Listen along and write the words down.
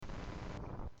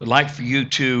I'd like for you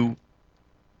to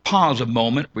pause a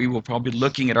moment. We will probably be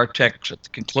looking at our text at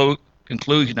the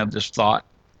conclusion of this thought.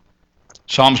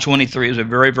 Psalms 23 is a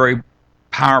very, very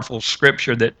powerful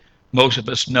scripture that most of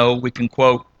us know we can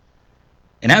quote.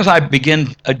 And as I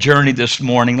begin a journey this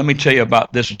morning, let me tell you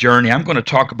about this journey. I'm going to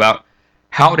talk about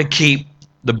how to keep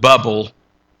the bubble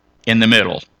in the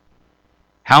middle.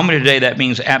 How many today that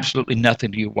means absolutely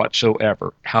nothing to you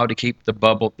whatsoever? How to keep the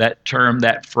bubble, that term,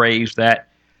 that phrase, that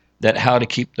how to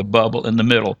keep the bubble in the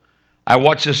middle. I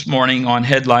watched this morning on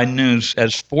Headline News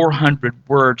as 400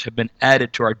 words have been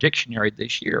added to our dictionary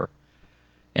this year.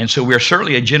 And so we're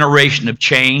certainly a generation of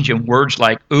change, and words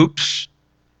like oops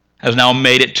has now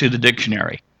made it to the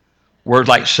dictionary. Words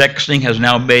like sexting has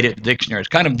now made it to the dictionary. It's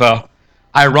kind of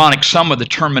ironic. Some of the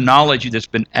terminology that's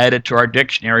been added to our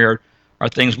dictionary are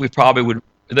things we probably would,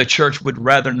 the church would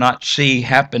rather not see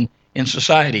happen in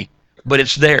society. But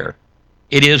it's there.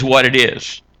 It is what it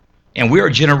is. And we're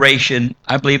a generation,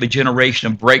 I believe, a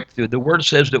generation of breakthrough. The word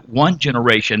says that one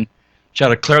generation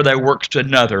shall declare thy works to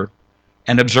another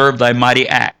and observe thy mighty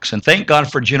acts. And thank God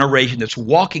for a generation that's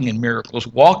walking in miracles,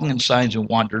 walking in signs and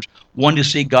wonders, wanting to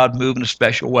see God move in a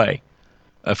special way.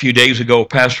 A few days ago,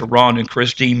 Pastor Ron and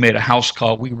Christine made a house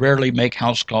call. We rarely make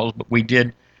house calls, but we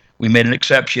did. We made an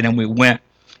exception, and we went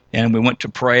to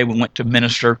pray. We went to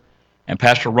minister. And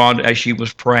Pastor Ron, as she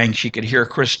was praying, she could hear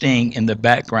Christine in the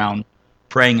background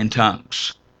praying in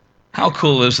tongues. How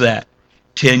cool is that?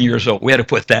 10 years old. We had to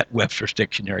put that in Webster's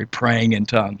dictionary, praying in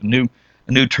tongues,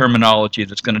 a new terminology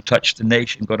that's going to touch the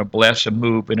nation, going to bless and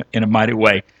move in a mighty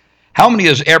way. How many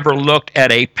has ever looked at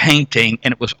a painting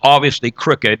and it was obviously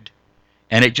crooked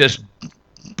and it just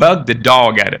bugged the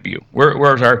dog out of you?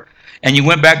 Where's our? And you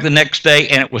went back the next day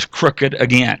and it was crooked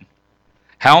again.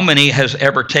 How many has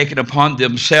ever taken upon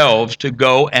themselves to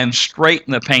go and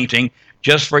straighten the painting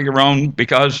just for your own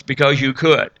because you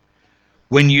could?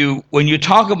 When you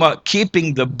talk about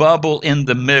keeping the bubble in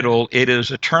the middle, it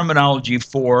is a terminology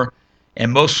for,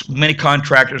 and many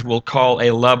contractors will call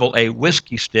a level a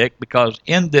whiskey stick, because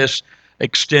in this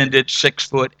extended 6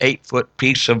 foot, 8 foot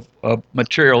piece of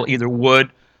material, either wood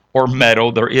or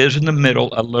metal, there is in the middle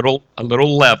a little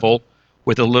level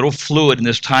with a little fluid in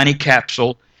this tiny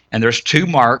capsule, and there's two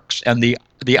marks, and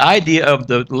the idea of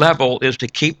the level is to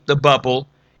keep the bubble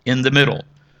in the middle.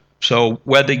 So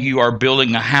whether you are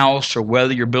building a house or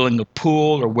whether you're building a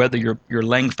pool or whether you're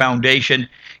laying foundation,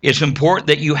 it's important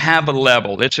that you have a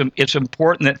level. It's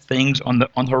important that things on the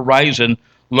horizon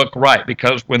look right,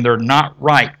 because when they're not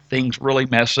right, things really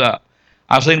mess up.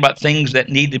 I was thinking about things that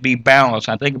need to be balanced.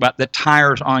 I think about the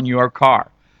tires on your car.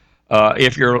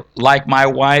 If you're like my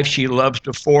wife, she loves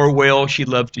to four wheel. She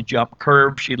loves to jump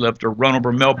curbs. She loves to run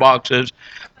over mailboxes.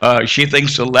 She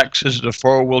thinks the Lexus is a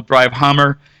four-wheel drive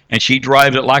Hummer, and she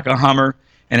drives it like a Hummer.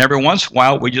 And every once in a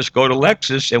while, we just go to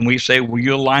Lexus and we say, "Will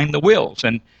you align the wheels?"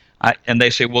 And they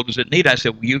say, "Well, does it need?" I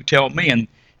said, "Well, you tell me." And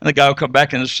the guy will come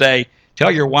back and say,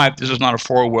 "Tell your wife this is not a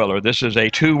four-wheeler. This is a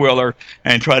two-wheeler,"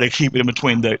 and try to keep it in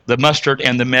between the mustard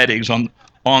and the Meddies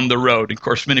on the road. Of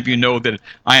course, many of you know that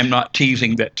I am not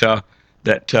teasing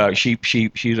that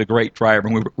she's a great driver,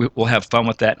 and we'll have fun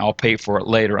with that, and I'll pay for it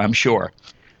later, I'm sure.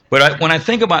 But when I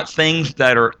think about things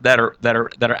that are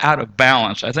out of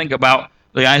balance, I think about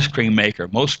the ice cream maker.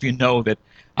 Most of you know that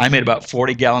I made about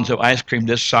 40 gallons of ice cream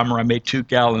this summer. I made 2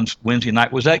 gallons Wednesday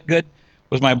night. Was that good?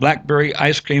 Was my blackberry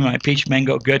ice cream, my peach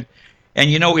mango good? And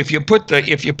you know, if you put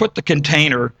the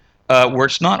container where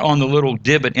it's not on the little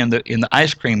divot in the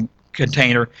ice cream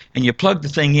container, and you plug the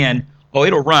thing in, oh,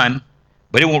 it'll run,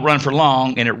 but it won't run for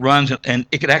long, and it runs, and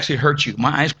it could actually hurt you.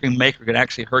 My ice cream maker could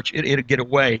actually hurt you. It'll get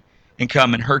away and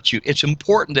come and hurt you. It's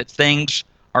important that things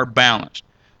are balanced.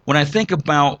 When I think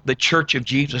about the Church of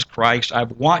Jesus Christ,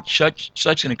 I've watched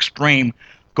such an extreme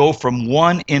go from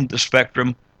one end of the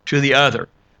spectrum to the other.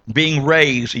 Being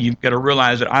raised, you've got to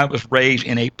realize that I was raised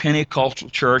in a Pentecostal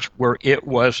church where it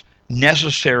was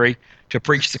necessary to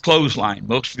preach the clothesline.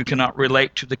 Most of you cannot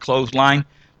relate to the clothesline,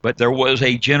 but there was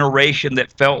a generation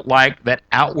that felt like that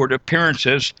outward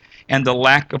appearances and the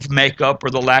lack of makeup or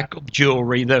the lack of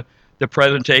jewelry, the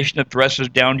presentation of dresses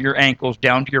down to your ankles,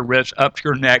 down to your wrists, up to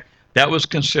your neck, that was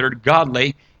considered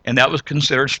godly and that was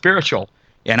considered spiritual.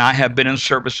 And I have been in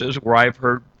services where I've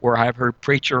heard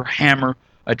preacher hammer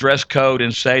a dress code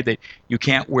and say that you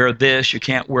can't wear this, you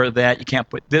can't wear that, you can't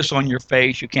put this on your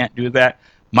face, you can't do that.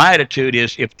 My attitude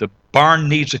is, if the barn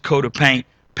needs a coat of paint,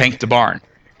 paint the barn.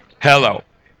 Hello.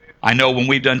 I know when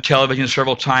we've done television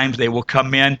several times, they will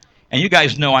come in, and you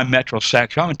guys know I'm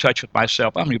metrosexual. I'm in touch with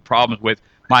myself. I don't have any problems with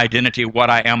my identity, what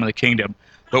I am in the kingdom.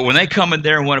 But when they come in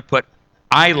there and want to put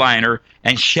eyeliner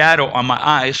and shadow on my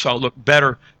eyes so I'll look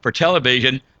better for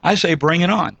television, I say, bring it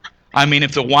on. I mean,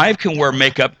 if the wife can wear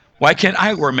makeup, why can't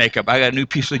I wear makeup? I got a new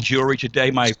piece of jewelry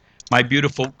today. My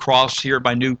beautiful cross here,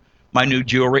 my new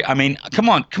jewelry. I mean, come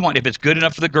on, come on. If it's good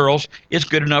enough for the girls, it's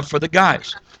good enough for the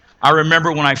guys. I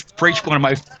remember when I preached one of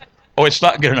my. Oh, it's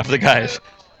not good enough for the guys.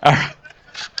 I,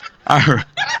 I,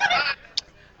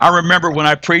 I remember when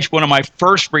I preached one of my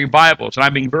first revivals, and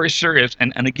I'm being very serious.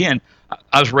 And again,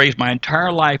 I was raised my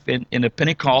entire life in a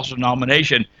Pentecostal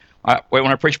denomination. When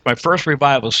I preached my first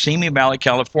revival, Simi Valley,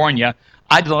 California,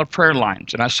 I did a lot of prayer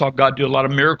lines, and I saw God do a lot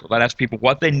of miracles. I'd ask people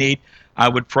what they need. I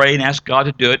would pray and ask God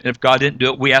to do it. And if God didn't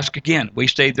do it, we ask again. We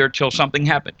stayed there till something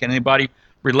happened. Can anybody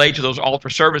relate to those altar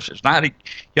services? And I had a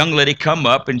young lady come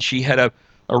up, and she had a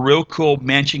real cool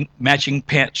matching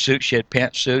pantsuit. She had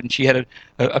pantsuit, and she had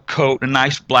a coat, a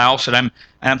nice blouse. And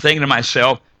I'm thinking to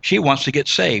myself, she wants to get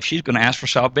saved. She's going to ask for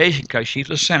salvation because she's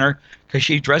a sinner, because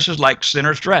she dresses like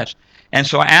sinners dress. And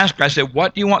so I asked her, I said,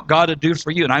 what do you want God to do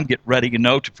for you? And I'm getting ready,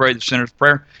 to pray the sinner's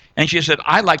prayer. And she said,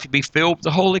 I'd like to be filled with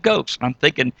the Holy Ghost. And I'm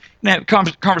thinking,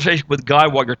 conversation with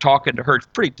God while you're talking to her is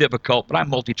pretty difficult, but I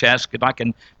multitask and I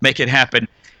can make it happen.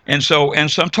 And so I'm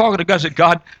talking to God. I said,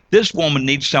 God, this woman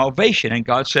needs salvation. And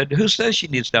God said, who says she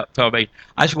needs salvation?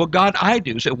 I said, well, God, I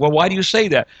do. He said, well, why do you say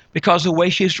that? Because of the way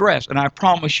she's dressed. And I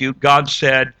promise you, God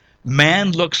said,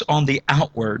 man looks on the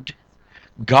outward,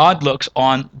 God looks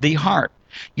on the heart.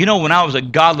 When I was a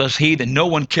godless heathen, no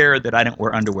one cared that I didn't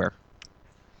wear underwear.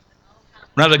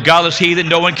 When I was a godless heathen,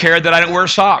 no one cared that I didn't wear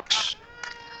socks.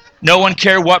 No one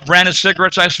cared what brand of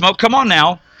cigarettes I smoked. Come on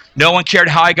now. No one cared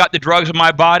how I got the drugs in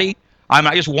my body.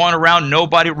 I just wandered around.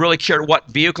 Nobody really cared what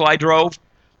vehicle I drove.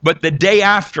 But the day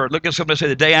after, look at somebody say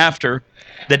the day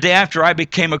after I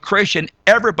became a Christian,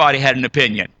 everybody had an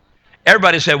opinion.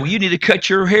 Everybody said, well, you need to cut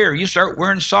your hair. You start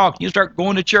wearing socks. You start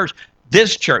going to church.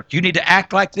 This church, you need to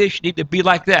act like this. You need to be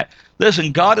like that.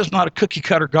 Listen, God is not a cookie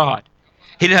cutter God.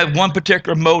 He didn't have one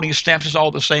particular mode. He stamps us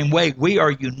all the same way. We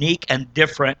are unique and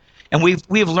different, and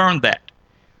we've learned that.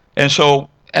 And so,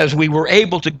 as we were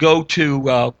able to go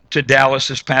to Dallas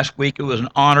this past week, it was an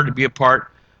honor to be a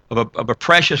part of a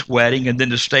precious wedding, and then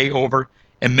to stay over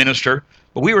and minister.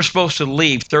 But we were supposed to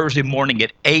leave Thursday morning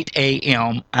at 8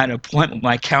 a.m. I had an appointment with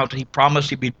my accountant. He promised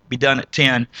he'd be done at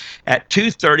 10. At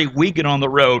 2:30, we get on the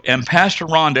road, and Pastor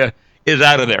Rhonda is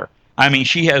out of there. I mean,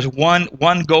 she has one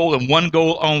goal and one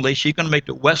goal only. She's going to make it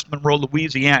to West Monroe,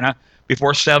 Louisiana,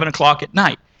 before 7 o'clock at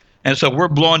night. And so we're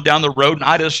blowing down the road, and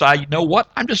I decide, you know what?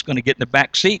 I'm just going to get in the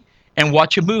back seat and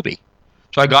watch a movie.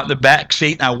 So I got in the back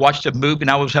seat, and I watched a movie,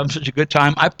 and I was having such a good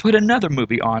time. I put another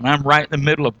movie on. I'm right in the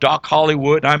middle of Doc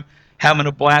Hollywood. I'm having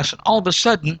a blast, and all of a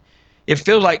sudden, it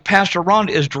feels like Pastor Rhonda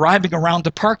is driving around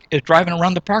the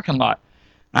parking lot.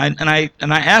 And I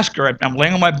asked her. I'm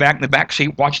laying on my back in the back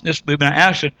seat watching this movie, and I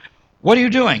asked her, "What are you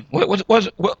doing? Why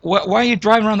are you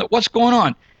driving around? What's going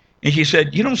on?" And she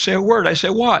said, "You don't say a word." I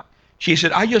said, "What?" She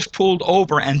said, "I just pulled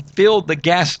over and filled the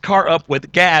car up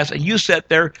with gas, and you sat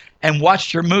there and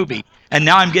watched your movie. And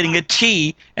now I'm getting a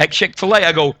tea at Chick-fil-A."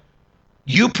 I go,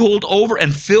 "You pulled over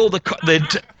and filled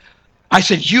I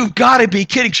said, "You've got to be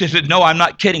kidding." She said, "No, I'm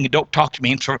not kidding. Don't talk to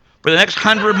me." And so for the next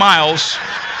 100 miles,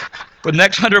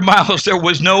 there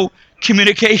was no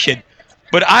communication.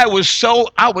 But I was so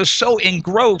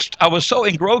engrossed. I was so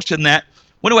engrossed in that.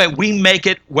 Well, anyway, we make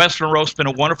it. West Monroe, spend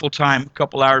a wonderful time, a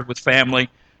couple hours with family,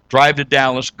 drive to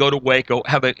Dallas, go to Waco,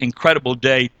 have an incredible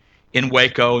day in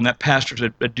Waco, and that pastor's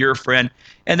a dear friend.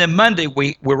 And then Monday,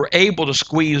 we were able to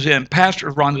squeeze in.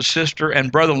 Pastor Rhonda's sister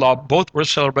and brother-in-law both were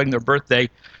celebrating their birthday,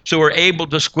 so we're able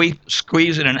to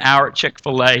squeeze in an hour at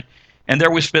Chick-fil-A. And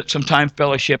there we spent some time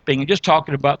fellowshipping and just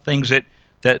talking about things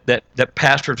that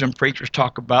pastors and preachers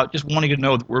talk about, just wanting to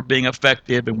know that we're being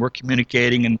effective and we're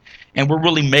communicating and we're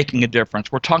really making a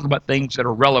difference. We're talking about things that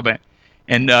are relevant.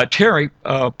 And Terry,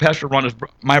 Pastor Rhonda's,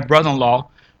 my brother-in-law,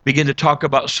 began to talk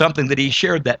about something that he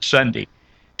shared that Sunday.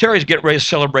 Terry's getting ready to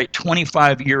celebrate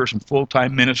 25 years in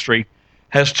full-time ministry,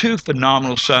 has two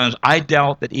phenomenal sons. I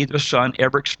doubt that either son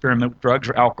ever experimented with drugs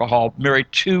or alcohol, married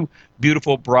two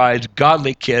beautiful brides,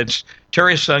 godly kids.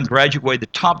 Terry's son graduated the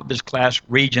top of his class,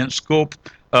 regent, school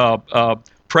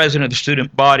president of the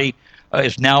student body,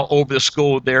 is now over the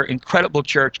school there. Incredible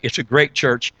church. It's a great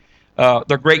church.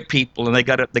 They're great people, and they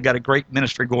got a great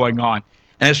ministry going on.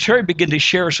 And as Terry began to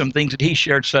share some things that he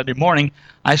shared Sunday morning,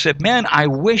 I said, "Man, I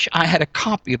wish I had a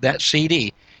copy of that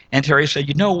CD." And Terry said,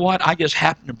 "You know what? I just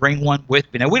happened to bring one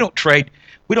with me." Now we don't trade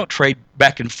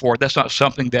back and forth. That's not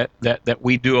something that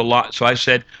we do a lot. So I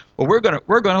said, "Well,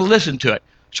 we're gonna listen to it."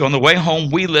 So on the way home,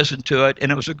 we listened to it,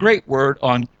 and it was a great word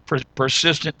on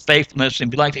persistent faithfulness. And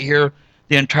if you'd like to hear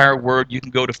the entire word, you can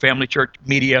go to Family Church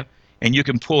Media, and you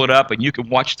can pull it up, and you can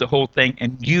watch the whole thing,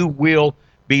 and you will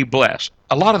be blessed.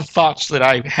 a lot of the thoughts that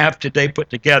I have today put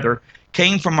together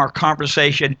came from our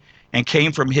conversation and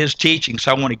came from his teaching.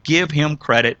 So I want to give him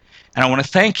credit, and I want to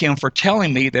thank him for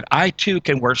telling me that I too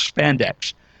can wear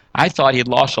spandex. I thought he had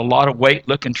lost a lot of weight,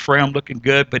 looking trim, looking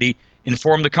good, but he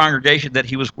informed the congregation that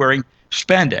he was wearing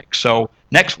spandex. So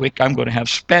next week I'm going to have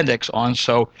spandex on,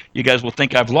 so you guys will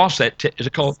think I've lost that. Is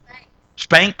it called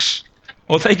Spanx?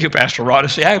 Well, thank you, Pastor Rod.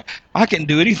 See, I can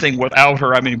do anything without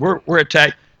her. I mean, we're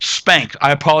attacked. Spanx.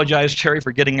 I apologize, Terry,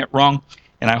 for getting it wrong,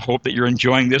 and I hope that you're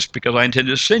enjoying this because I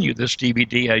intended to send you this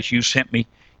DVD as you sent me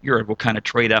yours. We'll kind of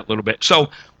trade out a little bit.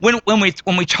 So when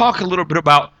we talk a little bit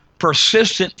about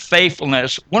persistent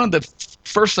faithfulness, one of the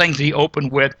first things he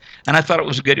opened with, and I thought it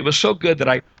was good. It was so good that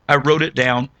I wrote it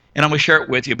down, and I'm going to share it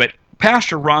with you. But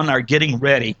Pastor Ron and I are getting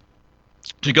ready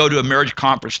to go to a marriage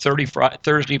conference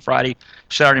Thursday, Friday,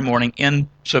 Saturday morning in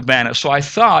Savannah. So I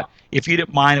thought, if you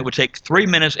didn't mind, it would take 3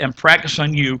 minutes and practice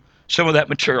on you some of that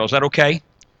material. Is that okay?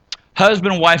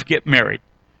 Husband and wife get married,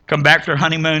 come back for their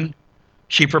honeymoon.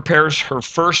 She prepares her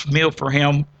first meal for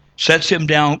him, sets him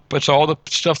down, puts all the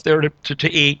stuff there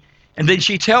to eat, and then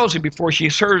she tells him before she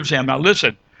serves him, now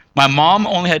listen, my mom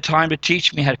only had time to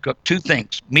teach me how to cook two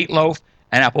things, meatloaf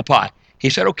and apple pie.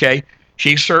 He said, okay.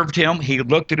 She served him. He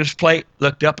looked at his plate,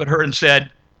 looked up at her, and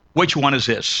said, which one is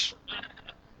this?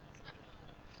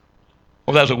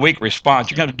 Well, that was a weak response.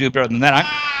 You're going to do better than that.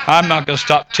 I'm not going to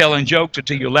stop telling jokes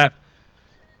until you laugh.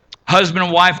 Husband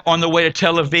and wife on the way to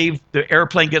Tel Aviv. The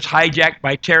airplane gets hijacked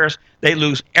by terrorists. They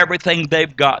lose everything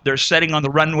they've got. They're sitting on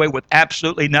the runway with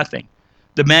absolutely nothing.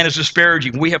 The man is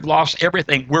disparaging. We have lost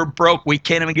everything. We're broke. We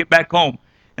can't even get back home.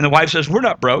 And the wife says, we're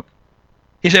not broke.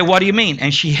 He said, what do you mean?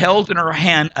 And she held in her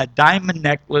hand a diamond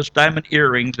necklace, diamond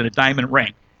earrings, and a diamond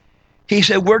ring. He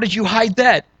said, where did you hide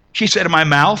that? She said, in my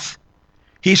mouth.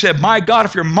 He said, my God,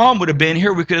 if your mom would have been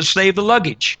here, we could have saved the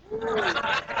luggage.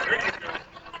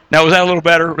 Now, was that a little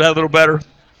better? Was that a little better?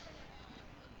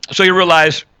 So you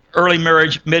realize early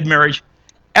marriage, mid-marriage,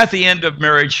 at the end of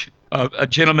marriage, a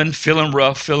gentleman feeling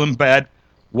rough, feeling bad.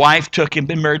 Wife took him,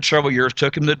 been married several years,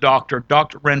 took him to the doctor.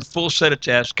 Doctor ran full set of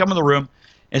tests, come in the room,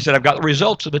 and said, I've got the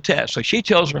results of the test. So she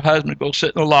tells her husband to go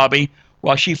sit in the lobby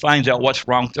while she finds out what's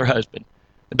wrong with her husband.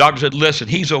 The doctor said, listen,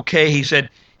 he's okay. He said,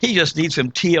 he just needs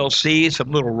some TLC, some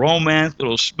little romance,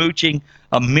 little smooching,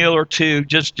 a meal or two,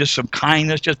 just some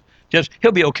kindness, just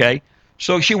he'll be okay.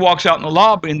 So she walks out in the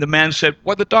lobby, and the man said,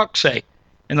 what'd the doc say?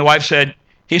 And the wife said,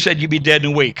 he said, you'd be dead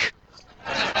in a week.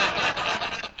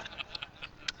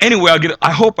 Anyway,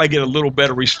 I hope I get a little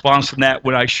better response than that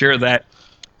when I share that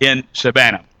in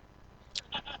Savannah.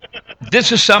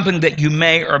 This is something that you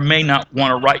may or may not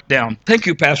want to write down. Thank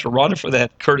you, Pastor Rhonda, for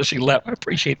that courtesy left. I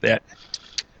appreciate that.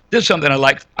 This is something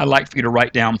I'd like for you to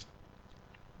write down.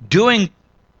 Doing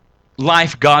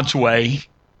life God's way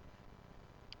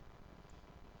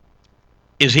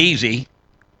is easy.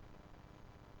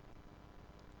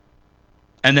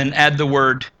 And then add the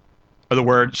word or the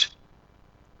words,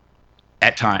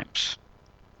 at times.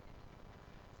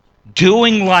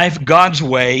 Doing life God's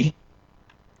way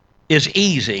is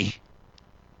easy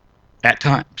at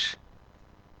times.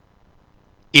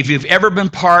 If you've ever been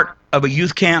part of a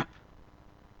youth camp,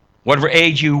 whatever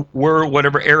age you were,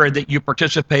 whatever era that you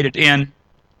participated in,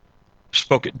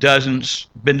 spoke at dozens,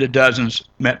 been to dozens,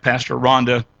 met Pastor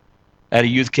Rhonda at a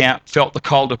youth camp, felt the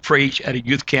call to preach at a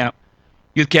youth camp.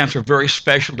 Youth camps are very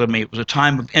special to me. It was a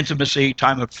time of intimacy,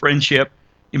 time of friendship.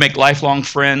 You make lifelong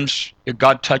friends. If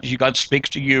God touches you, God speaks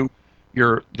to you.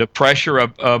 The pressure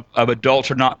of adults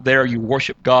are not there. You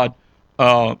worship God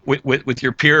with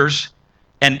your peers.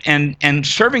 And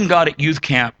serving God at youth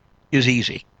camp is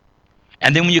easy.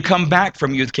 And then when you come back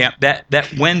from youth camp,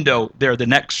 that window there, the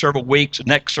next several weeks, the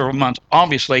next several months,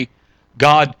 obviously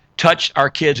God touched our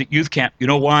kids at youth camp. You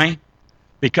know why?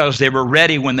 Because they were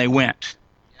ready when they went.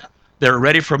 They were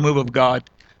ready for a move of God.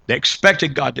 They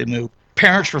expected God to move.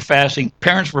 Parents were fasting.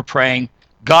 Parents were praying.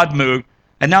 God moved.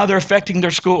 And now they're affecting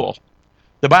their school.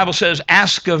 The Bible says,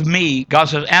 ask of me. God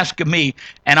says, ask of me,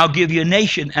 and I'll give you a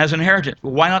nation as an inheritance.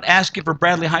 Well, why not ask him for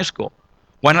Bradley High School?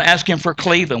 Why not ask him for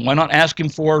Cleveland? Why not ask him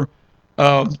for,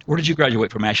 where did you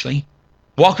graduate from, Ashley?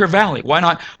 Walker Valley. Why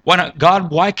not?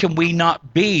 God, why can we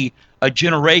not be a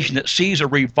generation that sees a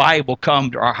revival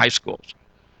come to our high schools?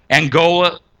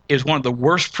 Angola is one of the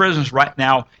worst prisons right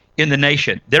now in the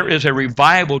nation. There is a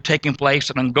revival taking place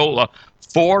in Angola.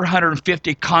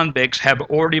 450 convicts have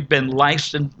already been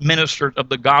licensed ministers of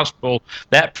the gospel.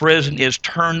 That prison is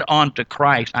turned on to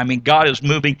Christ. I mean, God is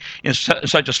moving in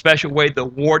such a special way. The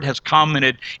ward has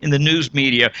commented in the news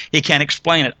media. He can't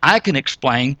explain it. I can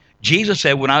explain. Jesus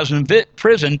said, when I was in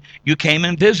prison, you came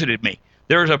and visited me.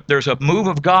 There's a move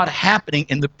of God happening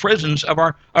in the prisons of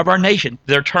our nation.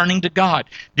 They're turning to God.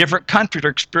 Different countries are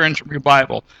experiencing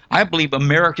revival. I believe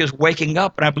America is waking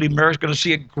up, and I believe America is going to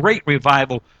see a great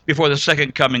revival before the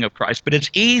second coming of Christ. But it's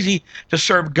easy to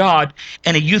serve God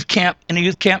in a youth camp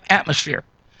atmosphere.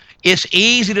 It's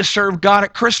easy to serve God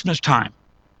at Christmas time.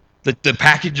 The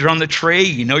packages are on the tree.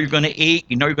 You know you're going to eat.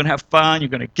 You know you're going to have fun. You're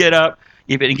going to get up.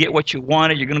 You're going to get what you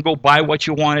wanted. You're going to go buy what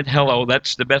you wanted. Hello,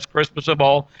 that's the best Christmas of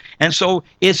all. And so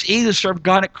it's easy to serve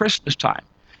God at Christmas time.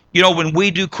 You know, when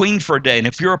we do Queen for a Day, and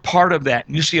if you're a part of that,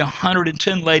 and you see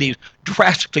 110 ladies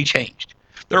drastically changed.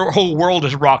 Their whole world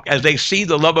is rocked as they see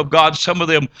the love of God, some of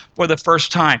them for the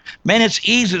first time. Man, it's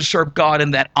easy to serve God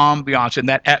in that ambiance, in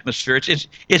that atmosphere.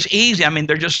 It's easy. I mean,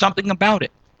 there's just something about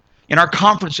it. In our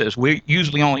conferences, we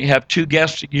usually only have 2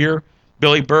 guests a year,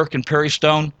 Billy Burke and Perry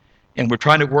Stone, and we're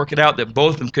trying to work it out that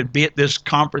both of them could be at this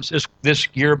conference this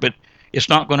year, but it's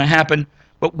not going to happen.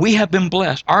 But we have been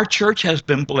blessed. Our church has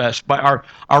been blessed by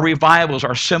our revivals,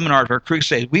 our seminars, our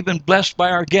crusades. We've been blessed by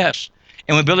our guests.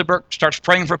 And when Billy Burke starts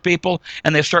praying for people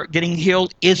and they start getting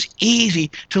healed, it's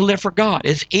easy to live for God.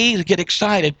 It's easy to get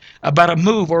excited about a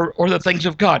move or the things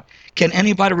of God. Can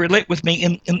anybody relate with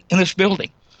me in this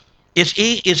building? It's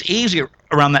easier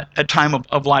around that time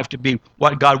of life to be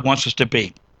what God wants us to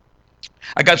be.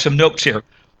 I got some notes here.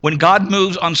 When God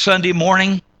moves on Sunday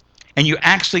morning and you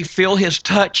actually feel his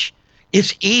touch,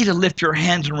 it's easy to lift your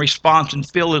hands in response and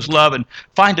feel his love and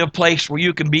find a place where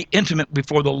you can be intimate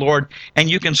before the Lord and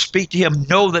you can speak to him,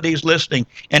 know that he's listening,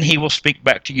 and he will speak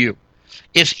back to you.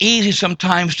 It's easy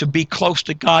sometimes to be close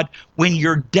to God when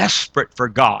you're desperate for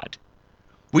God.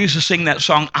 We used to sing that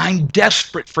song, I'm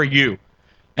desperate for you.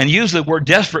 And usually the word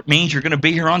desperate means you're going to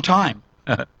be here on time.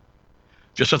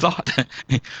 Just a thought.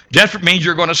 Desperate means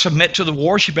you're going to submit to the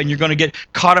worship and you're going to get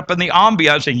caught up in the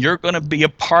ambiance and you're going to be a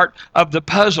part of the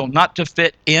puzzle, not to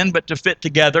fit in, but to fit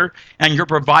together. And you're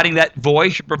providing that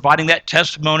voice, you're providing that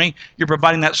testimony, you're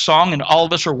providing that song, and all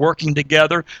of us are working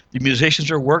together. The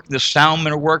musicians are working, the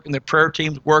soundmen are working, the prayer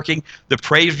team's working, the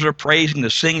praisers are praising, the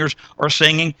singers are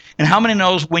singing. And how many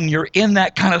knows when you're in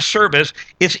that kind of service,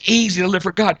 it's easy to live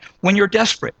for God? When you're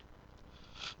desperate,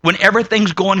 when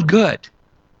everything's going good.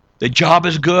 The job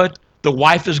is good. The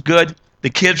wife is good. The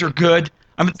kids are good.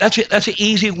 I mean, that's an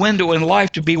easy window in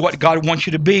life to be what God wants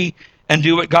you to be and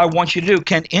do what God wants you to do.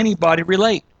 Can anybody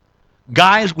relate?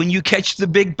 Guys, when you catch the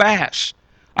big bass.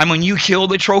 I mean, when you kill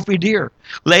the trophy deer.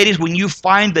 Ladies, when you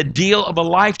find the deal of a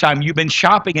lifetime. You've been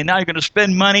shopping and now you're going to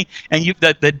spend money and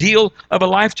the deal of a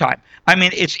lifetime. I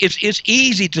mean, it's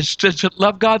easy to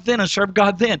love God then and serve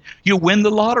God then. You win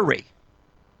the lottery.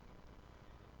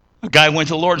 A guy went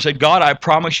to the Lord and said, God, I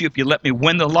promise you, if you let me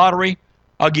win the lottery,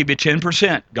 I'll give you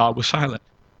 10%. God was silent.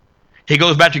 He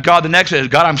goes back to God the next day and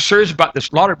says, God, I'm serious about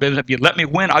this lottery business. If you let me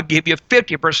win, I'll give you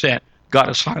 50%. God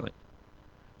is silent.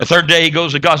 The third day he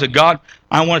goes to God and said, God,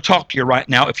 I want to talk to you right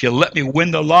now. If you let me win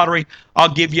the lottery,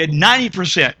 I'll give you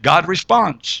 90%. God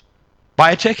responds,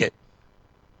 buy a ticket.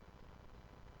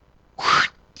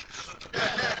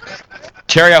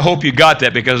 Terry, I hope you got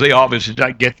that because they obviously did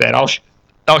not get that.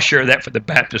 I'll share that for the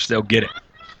Baptists. They'll get it.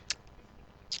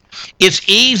 It's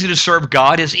easy to serve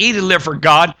God. It's easy to live for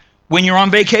God when you're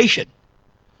on vacation.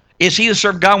 It's easy to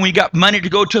serve God when you got money to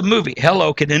go to a movie.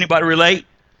 Hello, can anybody relate?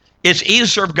 It's easy to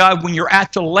serve God when you're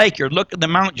at the lake. You're looking at the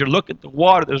mountains. You're looking at the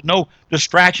water. There's no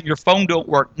distraction. Your phone don't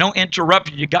work. No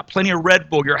interruption. You got plenty of Red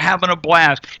Bull. You're having a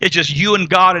blast. It's just you and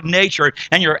God and nature,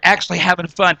 and you're actually having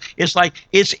fun. It's like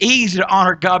it's easy to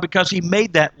honor God because he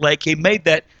made that lake. He made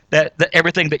that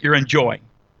everything that you're enjoying.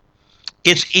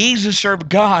 It's easy to serve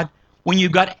God when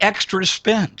you've got extra to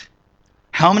spend.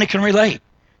 How many can relate?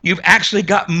 You've actually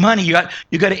got money. You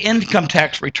got an income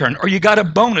tax return, or you got a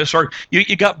bonus, or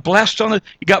you got blessed on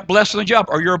the job,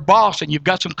 or you're a boss and you've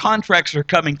got some contracts that are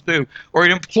coming through, or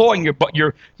you're employing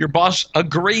your boss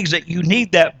agrees that you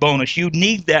need that bonus, you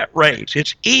need that raise.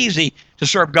 It's easy to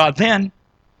serve God then.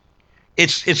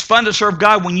 It's fun to serve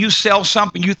God when you sell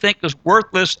something you think is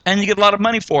worthless and you get a lot of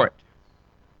money for it.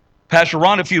 Pastor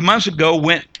Ron a few months ago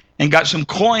went and got some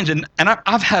coins, and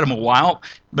I've had them a while,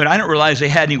 but I didn't realize they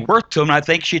had any worth to them. I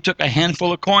think she took a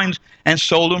handful of coins and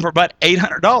sold them for about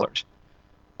 $800.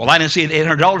 Well, I didn't see it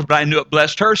 $800, but I knew it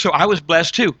blessed her, so I was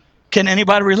blessed too. Can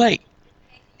anybody relate?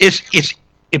 It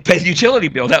pays the utility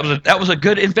bill. That was a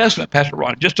good investment, Pastor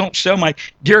Ron. Just don't sell my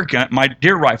deer gun, my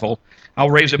deer rifle. I'll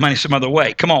raise the money some other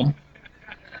way. Come on.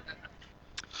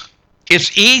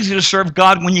 It's easy to serve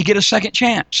God when you get a second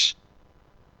chance.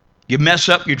 You mess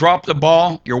up, you drop the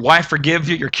ball, your wife forgives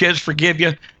you, your kids forgive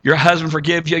you, your husband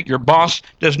forgives you, your boss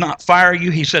does not fire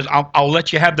you. He says, I'll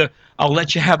let you have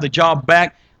the job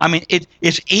back. I mean,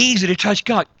 it's easy to touch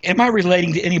God. Am I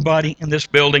relating to anybody in this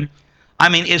building? I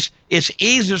mean, it's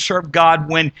easy to serve God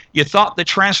when you thought the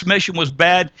transmission was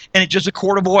bad and it's just a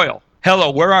quart of oil.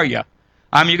 Hello, where are you?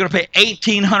 I mean, you're going to pay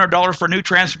 $1,800 for a new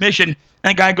transmission,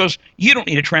 and the guy goes, "You don't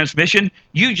need a transmission.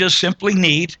 You just simply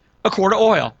need a quart of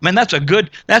oil." Man, that's a good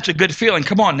feeling.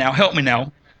 Come on now, help me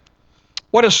now.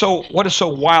 What is so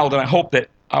wild? And I hope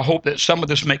that some of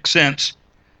this makes sense.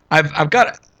 I've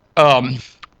got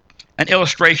an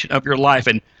illustration of your life,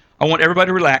 and I want everybody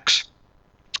to relax.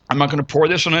 I'm not going to pour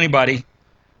this on anybody.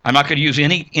 I'm not going to use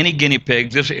any guinea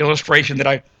pigs. This is an illustration that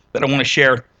I want to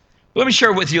share. Let me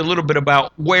share with you a little bit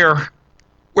about where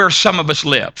some of us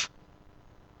live.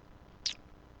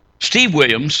 Steve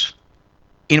Williams,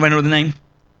 anybody know the name?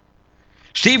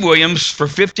 Steve Williams, for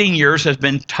 15 years, has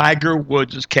been Tiger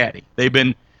Woods' caddy. They've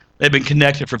been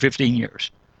connected for 15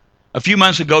 years. A few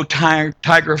months ago,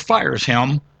 Tiger fires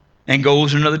him and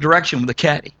goes in another direction with the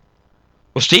caddy.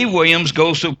 Well, Steve Williams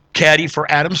goes to caddy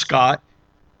for Adam Scott,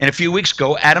 and a few weeks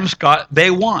ago, Adam Scott, they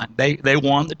won. They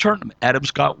won the tournament. Adam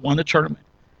Scott won the tournament.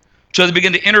 So they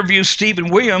begin to interview Stephen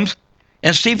Williams,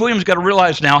 and Steve Williams, got to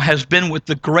realize now, has been with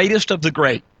the greatest of the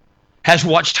great, has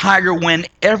watched Tiger win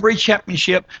every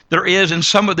championship there is, and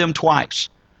some of them twice,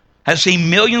 has seen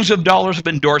millions of dollars of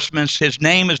endorsements. His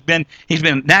name he's been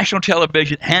on national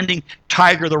television, handing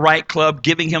Tiger the right club,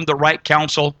 giving him the right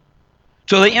counsel.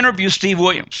 So they interview Steve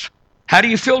Williams. How do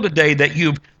you feel today that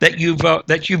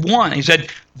you've won? He said,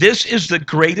 "This is the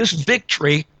greatest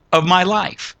victory of my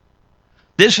life.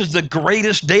 This is the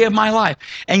greatest day of my life."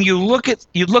 And you look at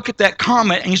that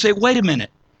comment and you say, "Wait a minute.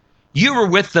 You were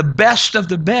with the best of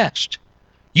the best.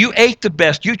 You ate the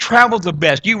best. You traveled the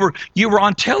best. You were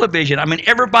on television. I mean,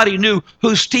 everybody knew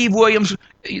who Steve Williams.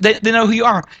 They know who you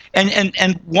are.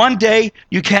 And one day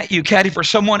you caddy for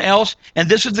someone else, and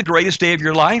this is the greatest day of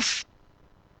your life."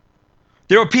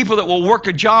 There are people that will work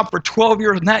a job for 12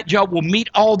 years, and that job will meet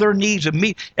all their needs and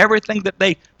meet everything that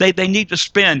they need to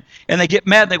spend. And they get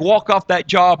mad and they walk off that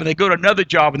job and they go to another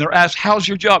job and they're asked, "How's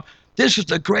your job?" "This is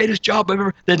the greatest job I've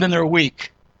ever." They've been there a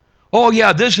week. "Oh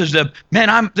yeah, this is my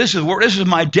destiny. This is where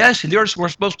we're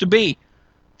supposed to be."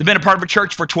 They've been a part of a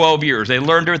church for 12 years. They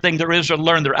learned everything there is to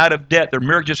learn. They're out of debt. Their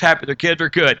marriage is happy. Their kids are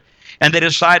good. And they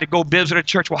decide to go visit a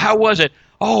church. "Well, how was it?"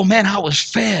 "Oh man, I was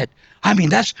fed." I mean,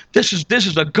 this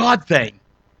is a God thing.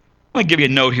 Let me give you a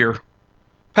note here.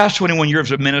 Past 21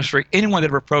 years of ministry, anyone that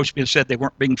ever approached me and said they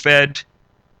weren't being fed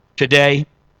today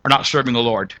are not serving the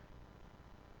Lord.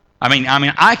 I mean,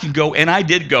 I can go, and I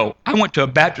did go. I went to a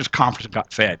Baptist conference and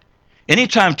got fed.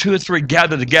 Anytime 2 or 3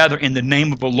 gather together in the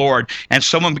name of the Lord and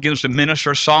someone begins to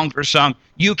minister, songs are sung,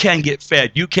 you can get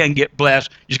fed. You can get blessed.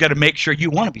 You just got to make sure you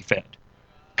want to be fed.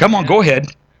 Come on, go ahead.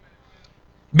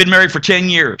 Been married for 10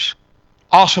 years.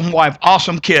 Awesome wife,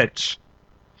 awesome kids.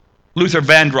 Luther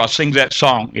Vandross sings that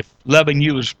song, "If loving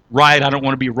you is right, I don't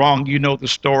want to be wrong." You know the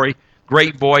story.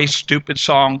 Great voice, stupid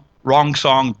song, wrong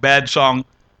song, bad song.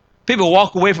 People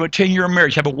walk away from a 10-year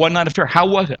marriage, have a one-night affair. "How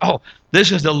was it?" "Oh,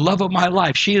 this is the love of my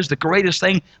life. She is the greatest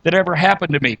thing that ever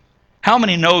happened to me." How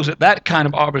many knows that kind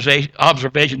of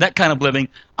observation, that kind of living,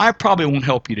 I probably won't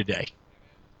help you today.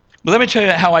 But let me tell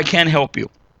you how I can help you.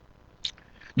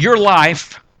 Your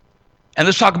life, and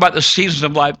let's talk about the seasons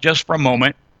of life just for a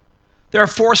moment. There are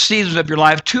 4 seasons of your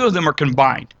life. 2 of them are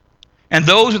combined. And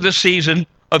those are the season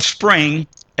of spring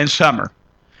and summer.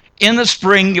 In the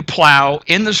spring, you plow.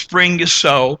 In the spring, you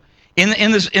sow. In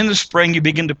the spring, you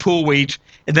begin to pull weeds.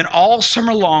 And then all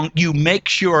summer long, you make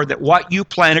sure that what you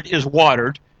planted is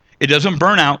watered. It doesn't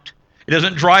burn out. It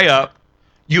doesn't dry up.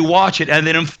 You watch it. And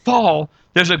then in fall,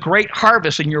 there's a great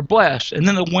harvest and you're blessed. And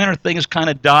then the winter things kind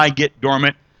of die, get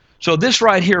dormant. So this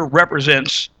right here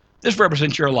represents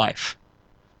your life.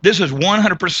 This is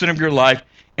 100% of your life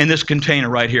in this container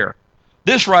right here.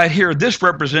 This right here, this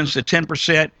represents the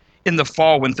 10% in the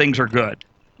fall when things are good.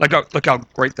 Look how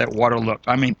great that water looked.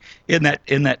 I mean, didn't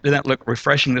that look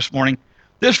refreshing this morning?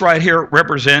 This right here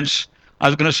represents, I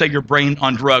was going to say your brain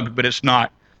on drugs, but it's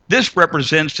not. This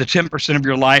represents the 10% of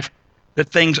your life that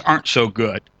things aren't so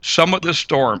good. Some of the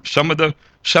storms, some of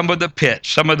the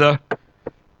pits, I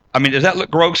mean, does that look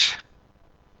gross?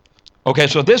 Okay,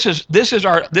 so this is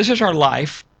our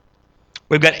life.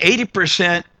 We've got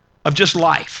 80% of just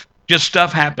life, just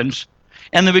stuff happens.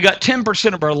 And then we got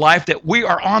 10% of our life that we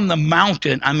are on the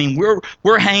mountain. I mean,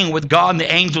 we're hanging with God and the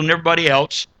angel and everybody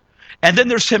else. And then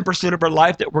there's 10% of our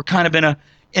life that we're kind of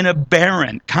in a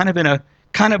barren, kind of in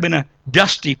a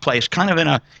dusty place, kind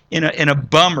of in a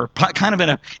bummer, kind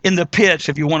of in the pits,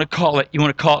 if you want to call it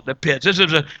the pits. This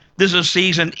is a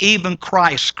season. Even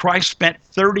Christ spent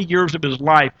 30 years of his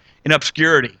life in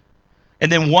obscurity,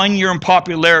 and then 1 year in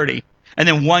popularity. and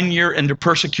then 1 year into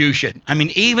persecution. I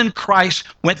mean, even Christ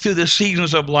went through the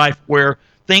seasons of life where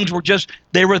things were just,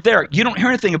 they were there. You don't hear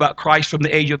anything about Christ from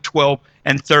the age of 12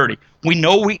 and 30. We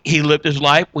know he lived his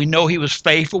life. We know he was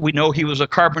faithful. We know he was a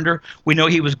carpenter. We know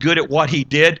he was good at what he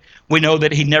did. We know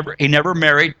that he never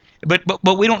married.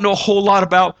 But we don't know a whole lot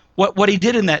about what he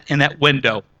did in that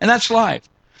window. And that's life.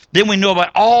 Then we know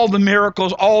about all the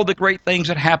miracles, all the great things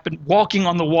that happened, walking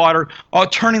on the water,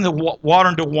 turning the water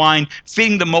into wine,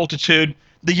 feeding the multitude.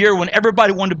 The year when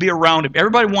everybody wanted to be around him.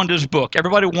 Everybody wanted his book.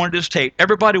 Everybody wanted his tape.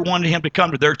 Everybody wanted him to come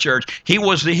to their church. He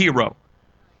was the hero.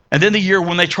 And then the year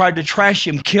when they tried to trash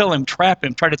him, kill him, trap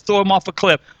him, try to throw him off a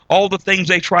cliff, all the things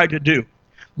they tried to do.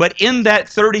 But in that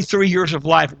 33 years of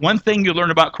life, one thing you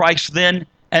learn about Christ then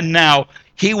and now,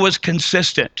 he was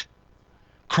consistent.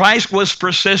 Christ was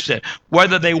persistent.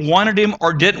 Whether they wanted him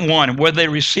or didn't want him, whether they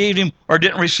received him or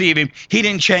didn't receive him, he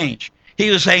didn't change. He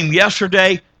was the same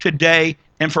yesterday, today,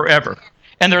 and forever.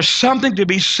 And there's something to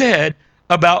be said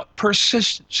about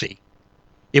persistency.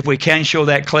 If we can show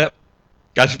that clip.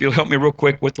 Guys, if you'll help me real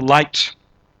quick with the lights.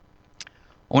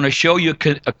 I want to show you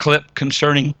a clip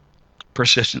concerning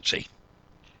persistency.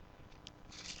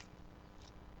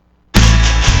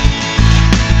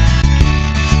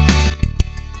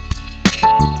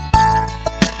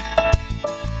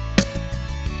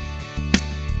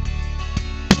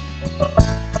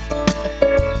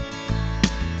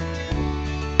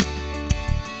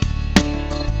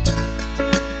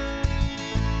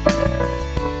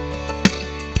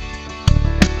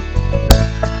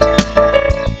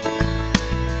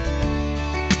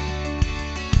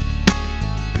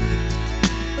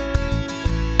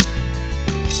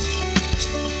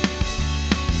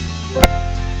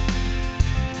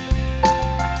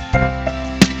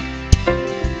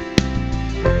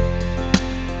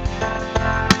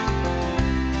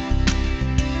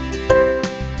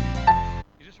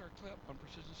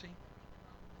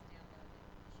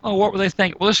 Oh, what were they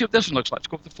thinking? Well, let's see what this one looks like. Let's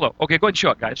go with the flow. Okay, go ahead and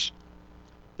show it, guys.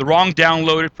 The wrong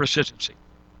downloaded persistency.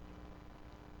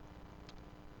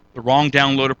 The wrong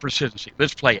downloaded persistency.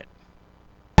 Let's play it.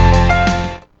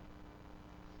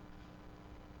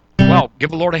 Well,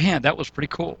 give the Lord a hand. That was pretty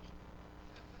cool.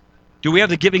 Do we have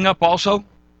the giving up also?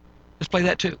 Let's play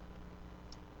that too.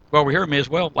 Well, we're here, may as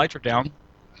well. Lights are down.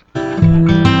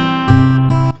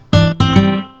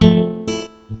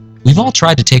 We've all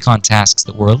tried to take on tasks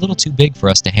that were a little too big for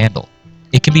us to handle.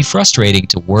 It can be frustrating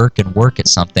to work and work at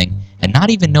something and not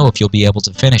even know if you'll be able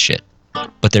to finish it.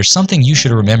 But there's something you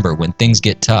should remember when things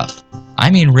get tough. I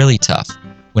mean really tough.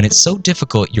 When it's so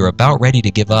difficult you're about ready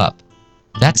to give up.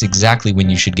 That's exactly when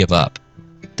you should give up.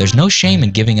 There's no shame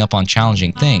in giving up on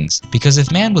challenging things, because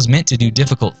if man was meant to do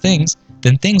difficult things,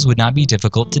 then things would not be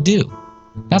difficult to do.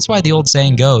 That's why the old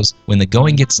saying goes, when the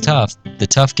going gets tough, the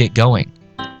tough get going.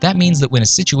 That means that when a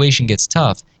situation gets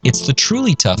tough, it's the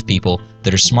truly tough people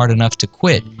that are smart enough to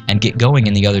quit and get going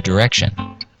in the other direction.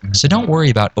 So don't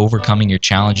worry about overcoming your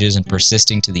challenges and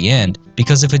persisting to the end,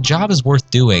 because if a job is worth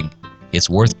doing, it's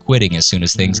worth quitting as soon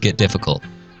as things get difficult.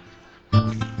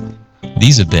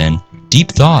 These have been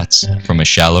Deep Thoughts from a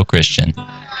Shallow Christian.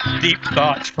 Deep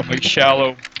thoughts from a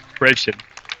shallow Christian.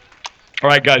 All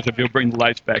right, guys, if you'll bring the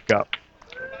lights back up.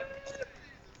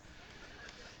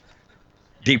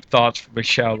 Deep thoughts from a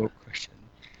shallow Christian.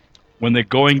 When the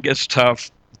going gets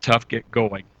tough, the tough get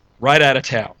going. Right out of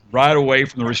town, right away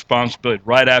from the responsibility,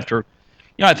 right after.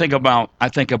 You know, I think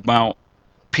about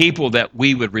people that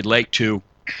we would relate to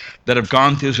that have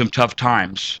gone through some tough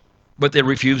times, but they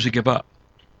refuse to give up.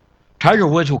 Tiger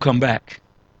Woods will come back.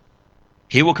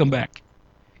 He will come back.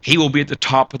 He will be at the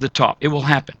top of the top. It will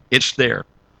happen. It's there.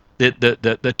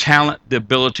 The talent, the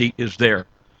ability is there.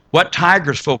 What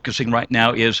Tiger's focusing right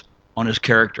now is on his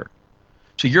character.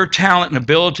 So your talent and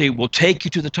ability will take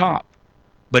you to the top,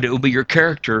 but it will be your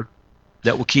character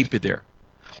that will keep you there.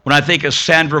 When I think of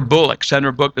Sandra Bullock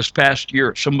this past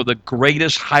year, some of the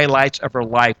greatest highlights of her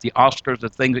life, the Oscars, the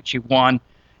things that she won,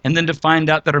 and then to find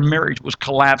out that her marriage was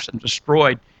collapsed and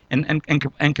destroyed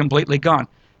and completely gone.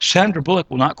 Sandra Bullock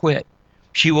will not quit.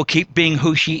 She will keep being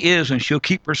who she is, and she'll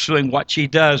keep pursuing what she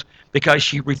does because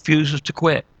she refuses to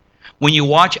quit. When you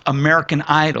watch American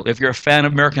Idol, if you're a fan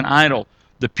of American Idol,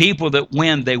 the people that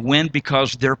win, they win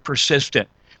because they're persistent,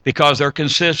 because they're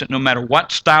consistent. No matter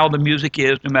what style the music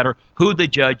is, no matter who the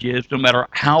judge is, no matter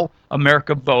how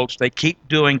America votes, they keep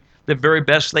doing the very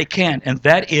best they can, and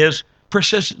that is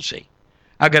persistency.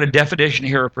 I've got a definition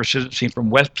here of persistency from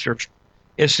Webster.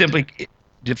 It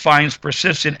defines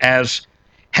persistent as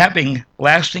having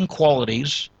lasting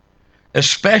qualities,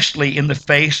 especially in the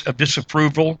face of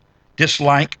disapproval,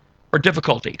 dislike, or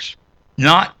difficulties.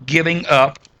 Not giving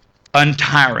up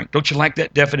untiring. Don't you like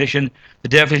that definition? The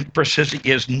definition of persistent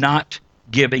is not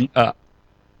giving up.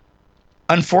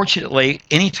 Unfortunately,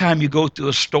 anytime you go through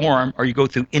a storm or you go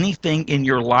through anything in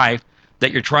your life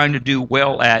that you're trying to do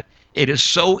well at, it is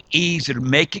so easy to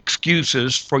make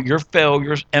excuses for your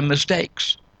failures and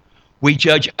mistakes. We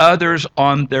judge others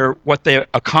on what they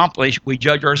accomplish. We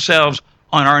judge ourselves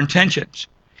on our intentions,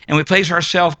 and we place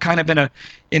ourselves kind of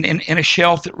in a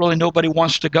shelf that really nobody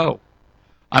wants to go.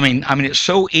 I mean, it's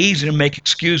so easy to make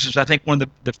excuses. I think one of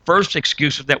the first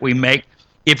excuses that we make,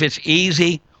 if it's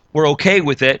easy, we're okay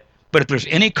with it. But if there's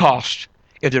any cost,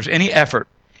 if there's any effort,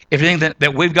 if anything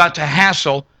that we've got to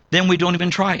hassle, then we don't even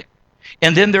try it.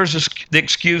 And then there's the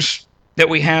excuse that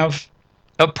we have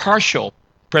of partial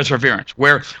perseverance,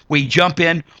 where we jump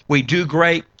in, we do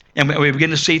great, and we begin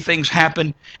to see things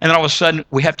happen, and then all of a sudden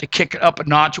we have to kick it up a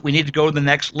notch. We need to go to the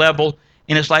next level,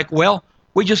 and it's like, well,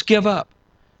 we just give up.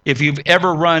 If you've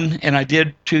ever run, and I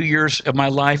did 2 years of my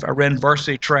life, I ran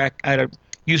varsity track. I had a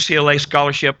UCLA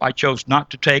scholarship I chose not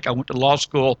to take. I went to law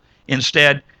school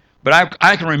instead. But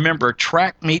I can remember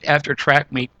track meet after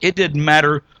track meet. It didn't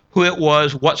matter who it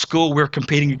was, what school we were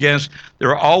competing against. There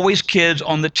were always kids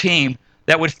on the team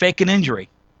that would fake an injury.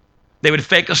 They would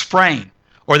fake a sprain,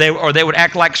 or they would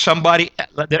act like somebody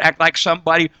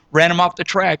ran them off the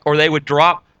track, or they would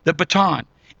drop the baton.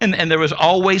 And there was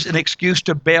always an excuse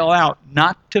to bail out,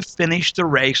 not to finish the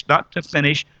race, not to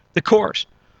finish the course.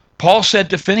 Paul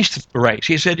said to finish the race.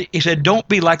 He said, don't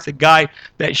be like the guy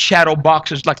that shadow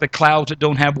boxes, like the clouds that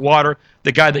don't have water,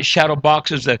 the guy that shadow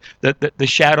boxes the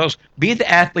shadows. Be the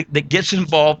athlete that gets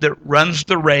involved, that runs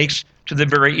the race to the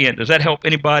very end. Does that help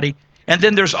anybody? And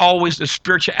then there's always the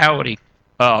spirituality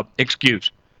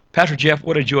excuse. Pastor Jeff,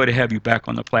 what a joy to have you back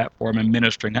on the platform and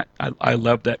ministering. I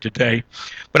love that today.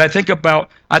 But I think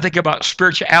about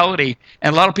spirituality,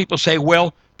 and a lot of people say,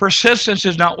 well, persistence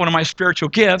is not one of my spiritual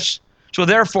gifts, so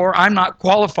therefore I'm not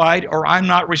qualified or I'm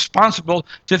not responsible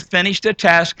to finish the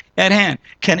task at hand.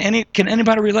 Can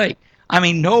anybody relate? I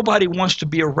mean, nobody wants to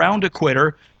be around a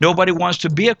quitter. Nobody wants to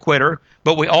be a quitter,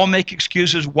 but we all make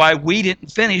excuses why we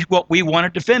didn't finish what we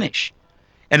wanted to finish.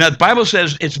 And the Bible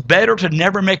says it's better to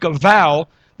never make a vow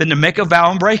than to make a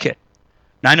vow and break it.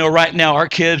 Now, I know right now our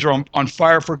kids are on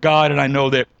fire for God, and I know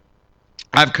that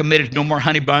I've committed to no more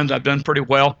honey buns. I've done pretty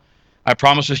well. I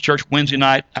promised this church Wednesday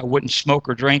night I wouldn't smoke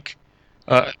or drink,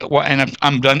 and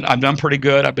I'm done. I've done pretty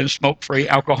good. I've been smoke-free,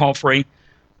 alcohol-free.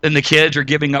 Then the kids are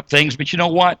giving up things, but you know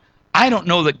what? I don't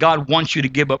know that God wants you to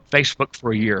give up Facebook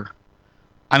for a year.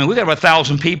 I mean, we got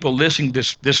 1,000 people listening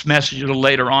to this message a little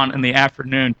later on in the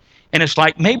afternoon, and it's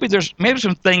like maybe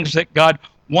some things that God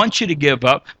wants you to give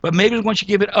up, but maybe He wants you to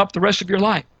give it up the rest of your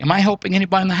life. Am I helping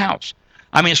anybody in the house?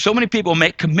 I mean, so many people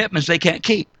make commitments they can't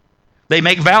keep. They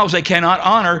make vows they cannot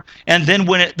honor, and then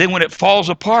when it falls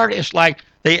apart, it's like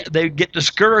they get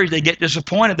discouraged, they get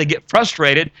disappointed, they get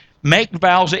frustrated. Make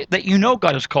vows that you know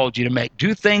God has called you to make.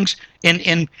 Do things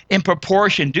in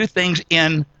proportion. Do things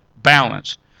in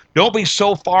balance. Don't be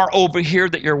so far over here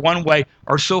that you're one way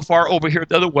or so far over here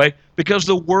the other way, because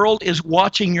the world is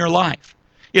watching your life.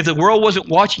 If the world wasn't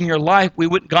watching your life, we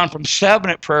wouldn't have gone from 7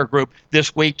 at prayer group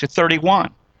this week to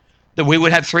 31. That we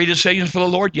would have 3 decisions for the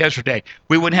Lord yesterday.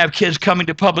 We wouldn't have kids coming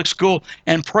to public school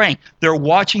and praying. They're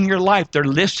watching your life. They're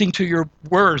listening to your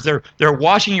words. They're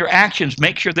watching your actions.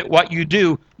 Make sure that what you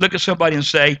do, look at somebody and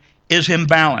say, is in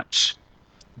balance.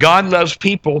 God loves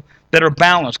people that are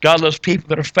balanced. God loves people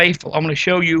that are faithful. I'm going to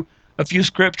show you a few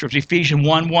scriptures. Ephesians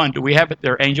 1:1. Do we have it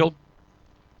there, Angel?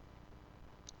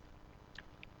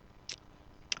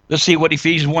 Let's see what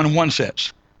Ephesians 1:1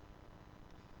 says.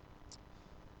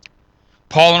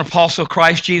 Paul, an apostle of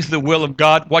Christ Jesus, the will of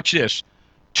God. Watch this.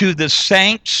 To the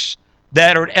saints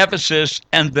that are at Ephesus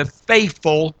and the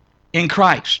faithful in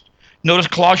Christ. Notice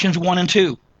Colossians 1 and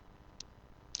 2.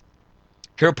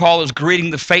 Here Paul is greeting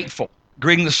the faithful,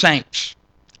 greeting the saints.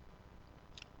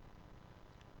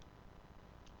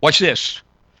 Watch this.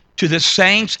 To the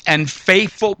saints and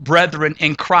faithful brethren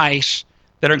in Christ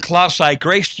that are in Colossae,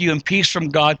 grace to you and peace from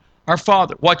God our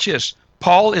Father. Watch this.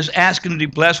 Paul is asking to be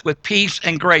blessed with peace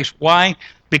and grace. Why?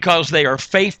 Because they are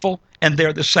faithful and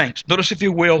they're the saints. Notice, if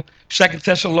you will, 2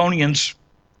 Thessalonians,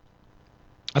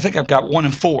 I think I've got 1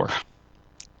 and 4.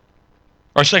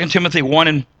 Or 2 Timothy 1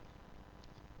 and...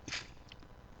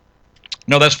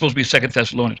 No, that's supposed to be 2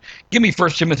 Thessalonians. Give me 1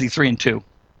 Timothy 3 and 2.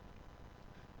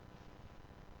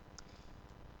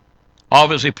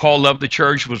 Obviously, Paul loved the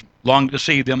church, was longing to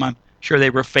see them. I'm sure they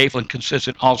were faithful and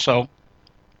consistent also.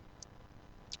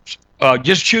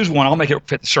 Just choose one. I'll make it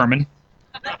fit the sermon.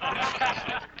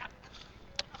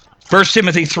 1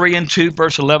 Timothy 3 and 2,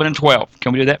 verse 11 and 12.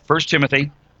 Can we do that? 1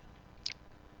 Timothy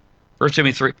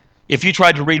 3. If you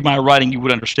tried to read my writing, you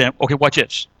would understand. Okay, watch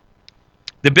this.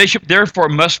 The bishop therefore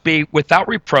must be without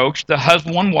reproach, the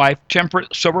husband, one wife,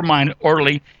 temperate, sober-minded,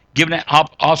 orderly, given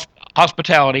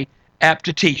hospitality, apt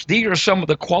to teach. These are some of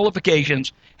the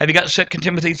qualifications. Have you got 2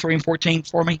 Timothy 3 and 14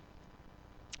 for me?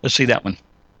 Let's see that one.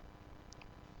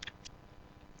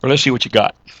 Or let's see what you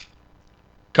got.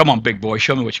 Come on, big boy,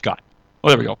 show me what you got. Oh,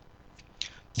 there we go.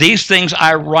 These things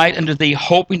I write unto thee,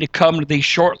 hoping to come to thee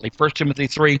shortly. 1 Timothy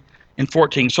 3 and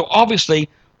 14. So obviously,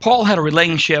 Paul had a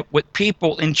relationship with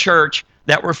people in church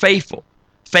that were faithful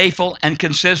and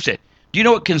consistent. Do you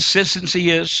know what consistency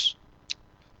is?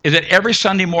 Is that every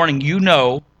Sunday morning you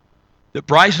know that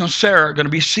Bryce and Sarah are going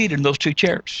to be seated in those two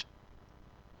chairs.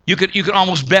 You could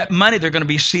almost bet money they're going to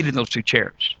be seated in those two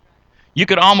chairs. You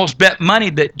could almost bet money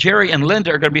that Jerry and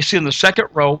Linda are going to be seated in the second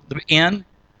row, the end.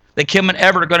 That Kim and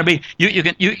Everett are going to be.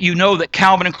 You know that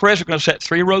Calvin and Chris are going to sit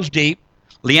 3 rows deep.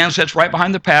 Leanne sits right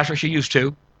behind the pastor. She used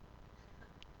to.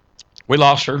 We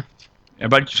lost her.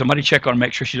 Somebody check on her,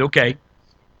 make sure she's okay.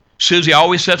 Susie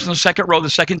always sits in the second row, the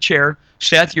second chair.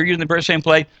 Seth, you're using the very same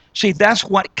place. See, that's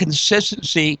what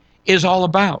consistency is all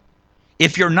about.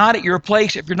 If you're not at your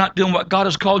place, if you're not doing what God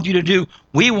has called you to do,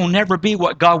 we will never be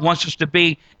what God wants us to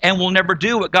be, and we'll never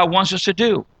do what God wants us to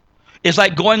do. It's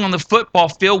like going on the football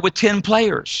field with 10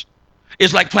 players.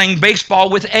 It's like playing baseball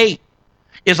with 8.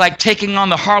 It's like taking on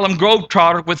the Harlem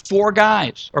Globetrotter with 4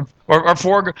 guys or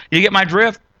 4. You get my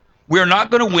drift? We're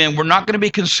not going to win. We're not going to be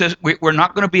consistent. We're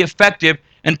not going to be effective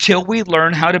until we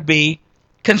learn how to be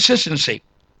consistent.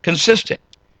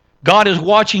 God is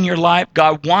watching your life.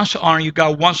 God wants to honor you.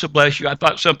 God wants to bless you. I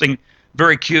thought something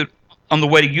very cute on the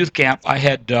way to youth camp. I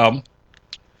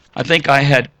think I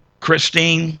had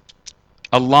Christine,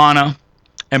 Alana,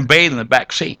 and Babe in the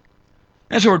back seat.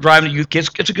 And so we're driving to youth kids.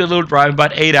 It's a good little drive,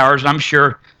 about 8 hours. And I'm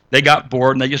sure they got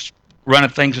bored and they just run out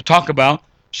of things to talk about.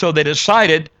 So they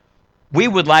decided we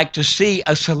would like to see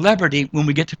a celebrity when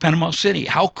we get to Panama City.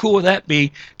 How cool would that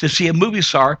be to see a movie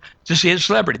star, to see a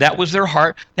celebrity? That was their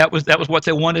heart. That was what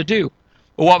they wanted to do.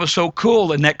 Well, what was so cool,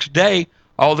 the next day,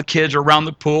 all the kids are around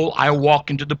the pool. I walk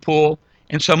into the pool,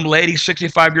 and some lady,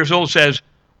 65 years old, says,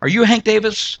 "Are you Hank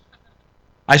Davis?"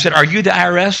 I said, "Are you the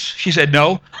IRS?" She said,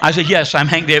 "No." I said, "Yes, I'm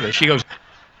Hank Davis." She goes,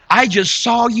 "I just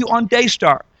saw you on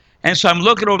Daystar." And so I'm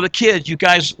looking over the kids. You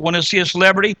guys want to see a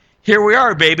celebrity? Here we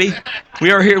are, baby.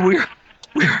 We are here.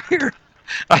 We're here.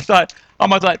 I thought,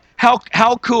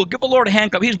 how cool. Give the Lord a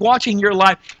hand clap. He's watching your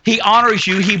life. He honors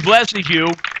you. He blesses you.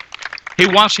 He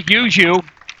wants to use you.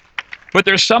 But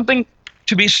there's something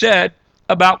to be said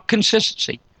about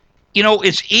consistency. You know,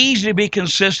 it's easy to be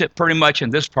consistent pretty much in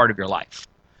this part of your life.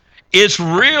 It's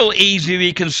real easy to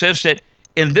be consistent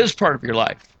in this part of your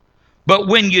life. But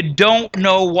when you don't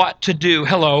know what to do,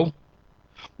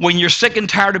 when you're sick and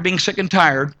tired of being sick and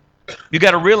tired, you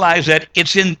got to realize that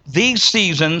it's in these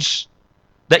seasons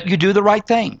that you do the right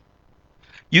thing.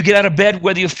 You get out of bed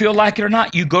whether you feel like it or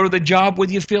not. You go to the job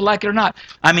whether you feel like it or not.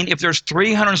 I mean, if there's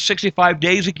 365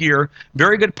 days a year,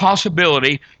 very good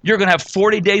possibility you're going to have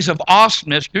 40 days of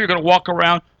awesomeness. You're going to walk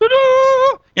around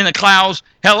in the clouds.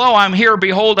 Hello, I'm here.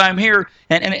 Behold, I'm here.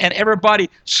 And everybody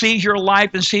sees your life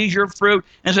and sees your fruit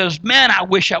and says, man, I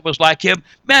wish I was like him.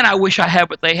 Man, I wish I had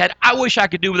what they had. I wish I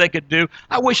could do what they could do.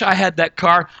 I wish I had that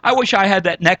car. I wish I had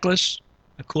that necklace,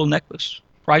 a cool necklace.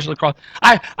 Price of the cross.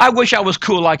 I wish I was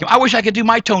cool like him. I wish I could do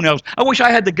my toenails. I wish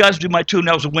I had the guts to do my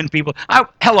toenails and win people.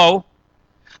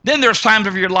 Then there's times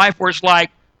of your life where it's like,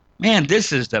 man,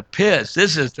 this is the piss.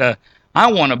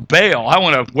 I want to bail. I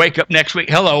want to wake up next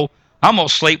week. I'm going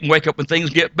to sleep and wake up when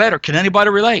things get better. Can anybody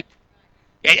relate?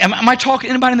 Am I talking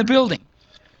to anybody in the building?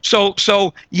 So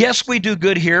yes, we do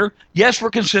good here. Yes, we're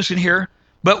consistent here.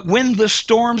 But when the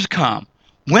storms come,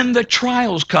 when the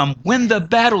trials come, when the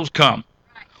battles come,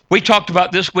 we talked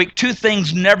about this week 2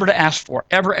 things never to ask for.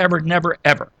 Ever, never,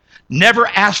 ever. Never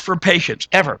ask for patience,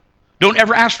 ever. Don't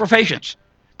ever ask for patience,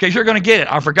 because you're going to get it.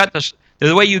 I forgot this.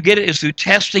 The way you get it is through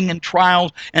testing and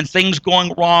trials and things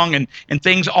going wrong and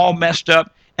things all messed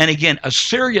up. And again, a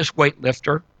serious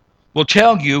weightlifter will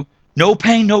tell you, no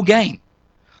pain, no gain.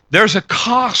 There's a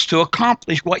cost to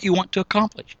accomplish what you want to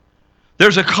accomplish.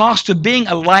 There's a cost to being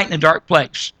a light in a dark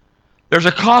place. There's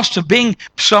a cost to being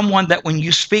someone that when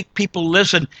you speak, people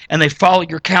listen and they follow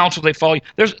your counsel, they follow you.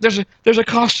 There's a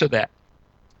cost to that.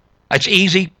 It's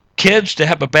easy, kids, to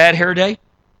have a bad hair day.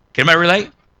 Can anybody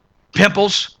relate?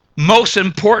 Pimples. Most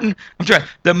important,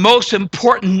 the most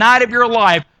important night of your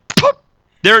life, poof,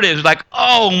 there it is. Like,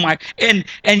 oh my, and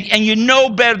you know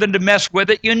better than to mess with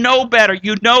it. You know better.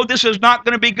 You know this is not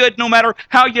going to be good no matter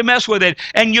how you mess with it.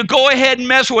 And you go ahead and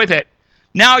mess with it.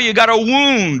 Now you got a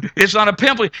wound. It's not a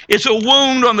pimple. It's a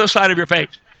wound on the side of your face.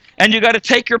 And you got to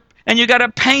take And you got to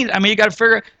paint. I mean, you got to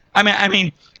figure.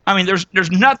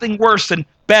 There's nothing worse than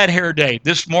bad hair day.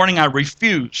 This morning I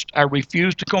refused. I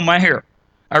refused to comb my hair.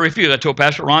 I refused. I told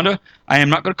Pastor Rhonda, I am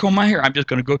not going to comb my hair. I'm just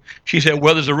going to go. She said,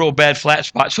 well, there's a real bad flat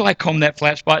spot. So I combed that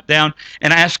flat spot down,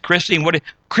 and I asked Christine,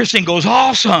 Christine goes,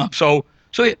 awesome. So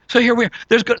here we are.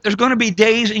 There's going to be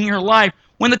days in your life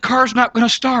when the car's not going to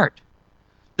start.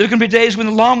 There's going to be days when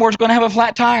the lawnmower's going to have a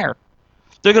flat tire.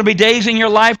 There's going to be days in your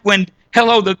life when,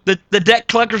 the debt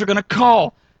collectors are going to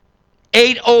call.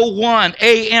 8:01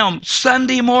 a.m.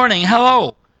 Sunday morning.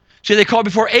 Hello. See, they called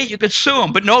before 8. You could sue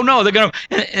them, but no, they're going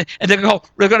to, and they're going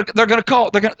to call.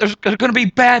 There's going to be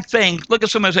bad things. Look at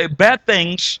somebody and say, bad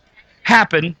things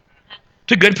happen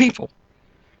to good people.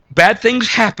 Bad things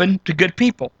happen to good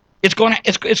people. It's going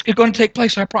to take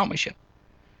place. I promise you.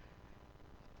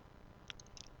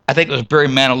 I think it was Barry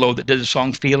Manilow that did the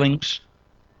song "Feelings."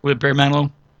 Was it Barry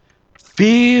Manilow?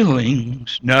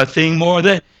 Feelings, nothing more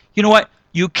than. You know what?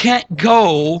 You can't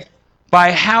go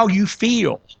by how you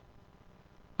feel.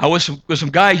 I was with some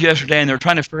guys yesterday, and they're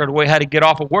trying to figure out a way how to get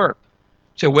off of work.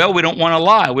 Say, well, we don't want to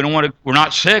lie. We're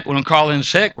not sick. We don't call in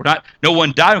sick. No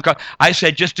one died. I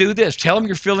said, just do this. Tell them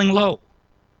you're feeling low.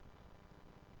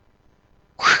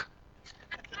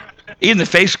 Even the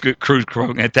face crew's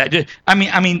growing at that.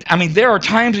 There are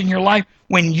times in your life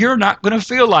when you're not going to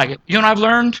feel like it. You know what I've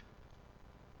learned?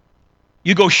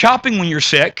 You go shopping when you're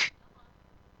sick.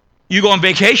 You go on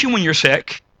vacation when you're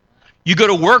sick. You go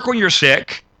to work when you're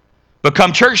sick. But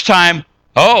come church time,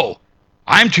 oh,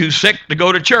 I'm too sick to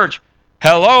go to church.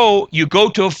 Hello, you go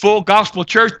to a full gospel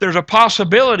church, there's a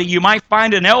possibility you might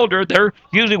find an elder. There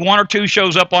usually 1 or 2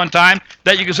 shows up on time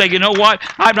that you can say, you know what,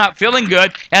 I'm not feeling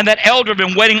good. And that elder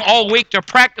been waiting all week to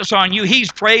practice on you.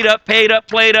 He's prayed up, paid up,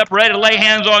 played up, ready to lay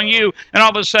hands on you. And all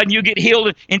of a sudden you get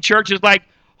healed in churches like,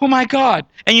 oh my God.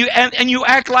 And you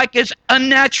act like it's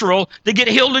unnatural to get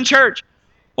healed in church.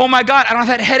 Oh my God, I don't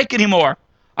have that headache anymore.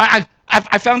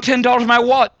 I found $10 in my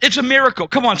wallet. It's a miracle.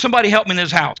 Come on, somebody help me in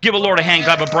this house. Give a Lord a hand,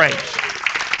 clap of praise.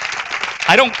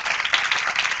 I don't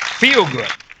feel good.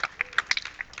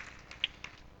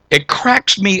 It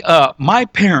cracks me up. My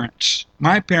parents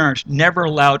never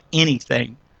allowed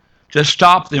anything to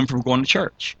stop them from going to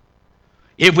church.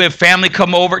 If we have family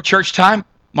come over at church time,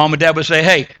 Mom and Dad would say,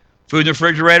 hey, food in the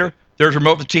refrigerator, there's a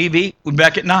remote for the TV, we'll be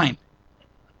back at 9.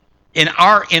 In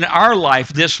our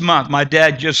life this month, my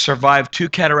dad just survived 2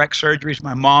 cataract surgeries.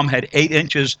 My mom had 8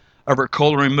 inches of her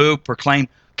colon removed, proclaimed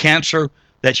cancer,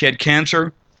 that she had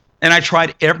cancer. And I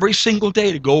tried every single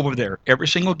day to go over there. Every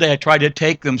single day I tried to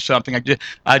take them something.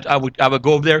 I would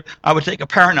go over there. I would take a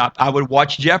power nap. I would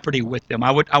watch Jeopardy with them.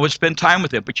 I would spend time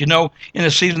with them. But in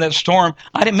the season of that storm,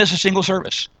 I didn't miss a single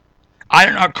service. I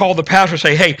did not call the pastor and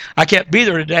say, hey, I can't be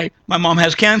there today. My mom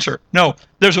has cancer. No,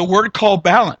 there's a word called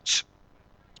balance.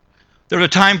 There's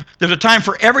a time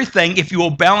for everything if you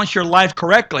will balance your life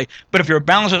correctly. But if your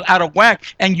balance is out of whack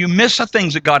and you miss the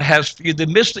things that God has for you,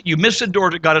 you miss the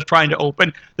doors that God is trying to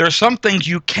open, there are some things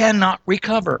you cannot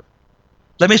recover.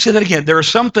 Let me say that again. There are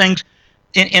some things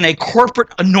in a corporate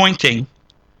anointing,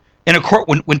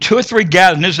 when 2 or 3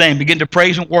 gather in His name, begin to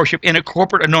praise and worship in a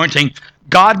corporate anointing,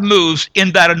 God moves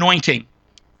in that anointing.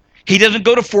 He doesn't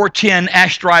go to 410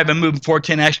 Ash Drive and move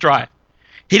 410 Ash Drive.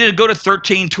 He didn't go to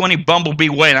 1320 Bumblebee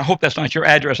Way, and I hope that's not your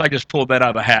address. I just pulled that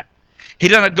out of a hat. He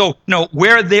doesn't go, no,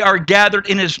 where they are gathered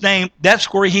in His name, that's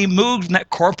where He moves in that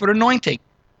corporate anointing.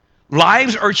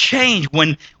 Lives are changed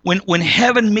when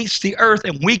heaven meets the earth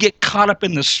and we get caught up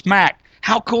in the smack.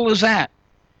 How cool is that?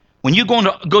 When you go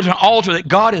to an altar that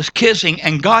God is kissing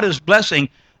and God is blessing,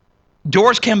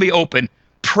 doors can be opened,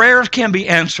 prayers can be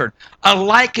answered, a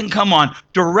light can come on,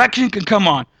 direction can come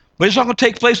on. But it's not going to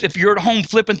take place if you're at home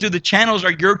flipping through the channels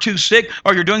or you're too sick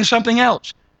or you're doing something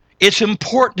else. It's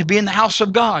important to be in the house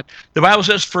of God. The Bible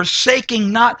says,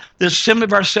 forsaking not the assembly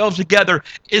of ourselves together,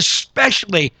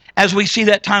 especially as we see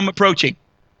that time approaching.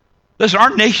 Listen,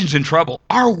 our nation's in trouble.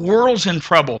 Our world's in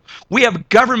trouble. We have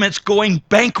governments going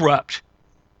bankrupt.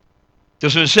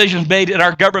 There's a decision made in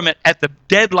our government at the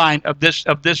deadline of this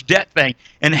debt thing.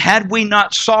 And had we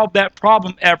not solved that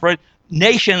problem, Everett,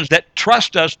 nations that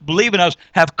trust us, believe in us,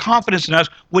 have confidence in us,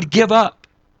 would give up.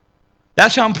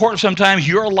 That's how important sometimes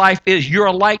your life is. You're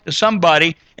a light to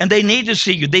somebody, and they need to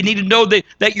see you. They need to know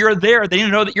that you're there. They need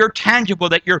to know that you're tangible,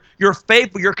 that you're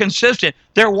faithful, you're consistent.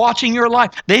 They're watching your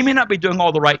life. They may not be doing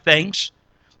all the right things,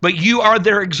 but you are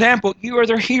their example. You are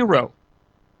their hero.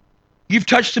 You've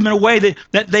touched them in a way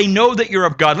that they know that you're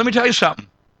of God. Let me tell you something.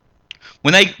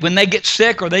 When they get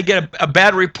sick or they get a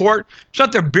bad report, it's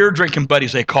not their beer drinking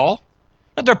buddies they call.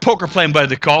 Not their poker playing buddy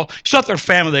they call. It's not their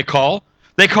family they call.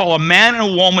 They call a man and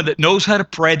a woman that knows how to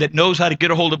pray, that knows how to get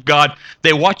a hold of God.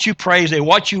 They watch you praise, they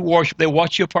watch you worship, they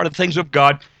watch you a part of the things of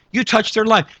God. You touch their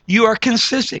life. You are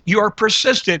consistent, you are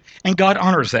persistent, and God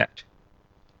honors that.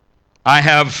 I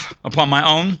have, upon my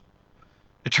own,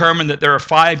 determined that there are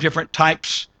 5 different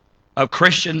types of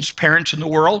Christians, parents in the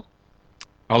world.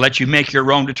 I'll let you make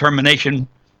your own determination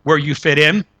where you fit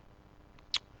in.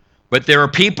 But there are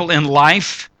people in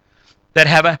life that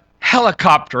have a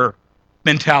helicopter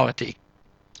mentality.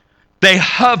 They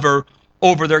hover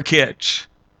over their kids.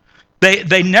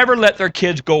 They never let their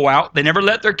kids go out. They never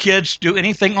let their kids do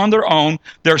anything on their own.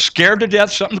 They're scared to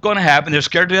death something's going to happen. They're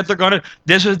scared to death they're going to,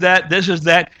 this is that, this is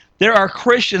that. There are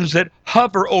Christians that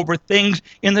hover over things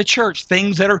in the church,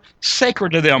 things that are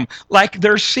sacred to them, like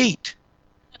their seat.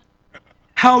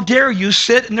 How dare you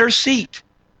sit in their seat?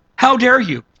 How dare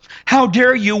you? How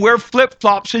dare you wear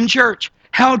flip-flops in church?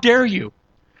 How dare you?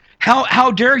 How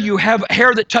dare you have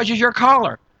hair that touches your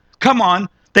collar? Come on.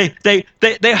 They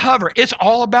hover. It's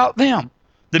all about them.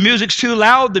 The music's too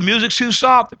loud. The music's too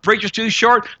soft. The preacher's too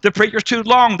short. The preacher's too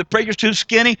long. The preacher's too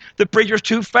skinny. The preacher's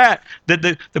too fat.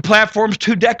 The platform's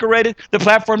too decorated. The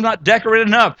platform's not decorated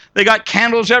enough. They got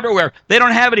candles everywhere. They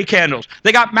don't have any candles.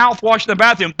 They got mouthwash in the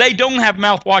bathroom. They don't have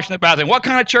mouthwash in the bathroom. What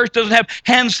kind of church doesn't have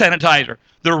hand sanitizer?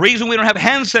 The reason we don't have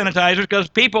hand sanitizer is because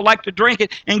people like to drink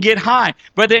it and get high.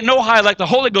 But they know high like the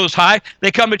Holy Ghost high.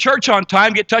 They come to church on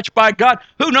time, get touched by God.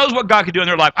 Who knows what God can do in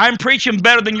their life? I'm preaching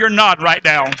better than you're not right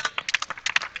now.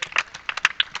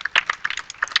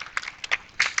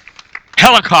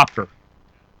 Helicopter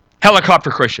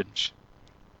Christians.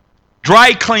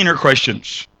 Dry cleaner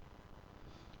Christians.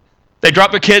 They drop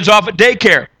their kids off at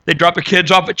daycare. They drop their kids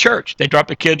off at church. They drop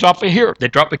their kids off at here. They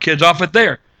drop their kids off at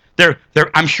there.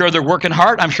 I'm sure they're working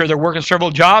hard. I'm sure they're working several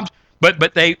jobs,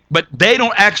 but they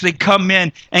don't actually come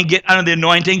in and get under the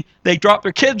anointing. They drop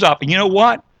their kids off. And you know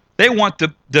what? They want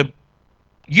the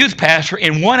youth pastor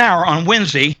in 1 hour on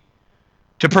Wednesday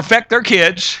to perfect their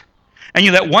kids. And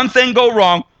you let one thing go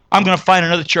wrong, I'm going to find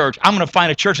another church. I'm going to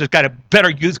find a church that's got a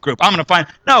better youth group. I'm going to find,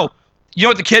 no. You know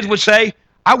what the kids would say?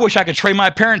 I wish I could trade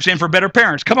my parents in for better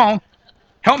parents. Come on.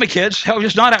 Help me, kids. Help,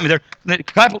 just nod at me there.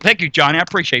 Thank you, Johnny. I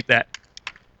appreciate that.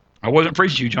 I wasn't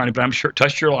preaching to you, Johnny, but I'm sure it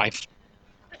touched your life.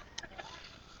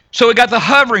 So we got the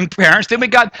hovering parents. Then we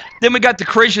got the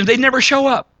Christians. They never show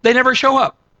up. They never show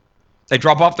up. They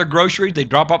drop off their groceries. They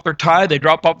drop off their tithe. They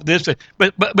drop off this.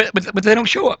 But they don't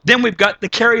show up. Then we've got the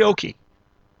karaoke.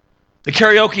 The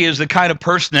karaoke is the kind of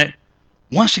person that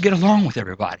wants to get along with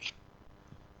everybody,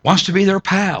 wants to be their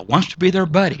pal, wants to be their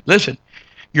buddy. Listen,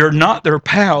 you're not their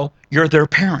pal. You're their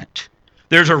parent.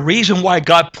 There's a reason why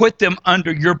God put them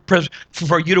under your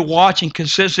for you to watch and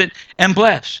consistent and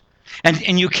bless.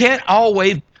 And you can't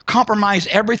always compromise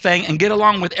everything and get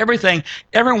along with everything.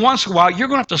 Every once in a while, you're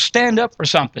going to have to stand up for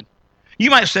something. You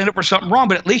might stand up for something wrong,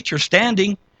 but at least you're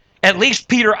standing. At least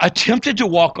Peter attempted to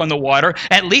walk on the water.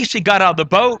 At least he got out of the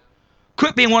boat.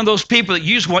 Quit being one of those people that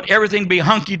you just want everything to be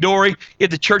hunky-dory.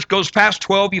 If the church goes past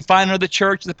 12, you find another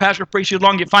church. If the pastor preaches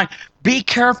long, you find. Be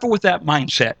careful with that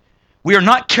mindset. We are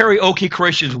not karaoke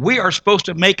Christians. We are supposed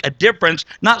to make a difference,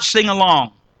 not sing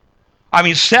along. I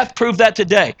mean, Seth proved that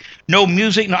today. No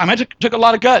music. No, I mean, it took a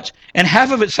lot of guts, and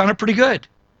half of it sounded pretty good.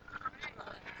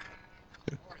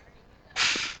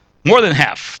 More than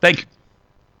half. Thank you.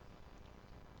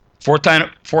 Fourth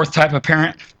type of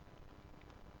parent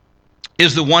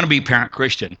is the wannabe parent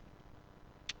Christian.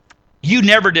 You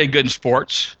never did good in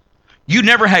sports. You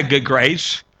never had good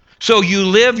grades. So you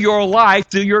live your life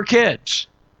through your kids.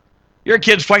 Your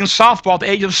kid's playing softball at the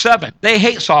age of 7. They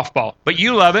hate softball, but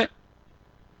you love it.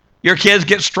 Your kids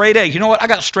get straight A's. You know what? I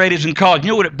got straight A's in college. You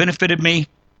know what it benefited me?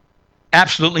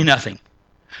 Absolutely nothing.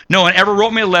 No one ever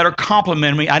wrote me a letter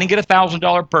complimenting me. I didn't get a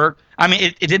 $1,000 perk. I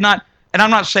mean, it did not. And I'm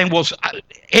not saying, well,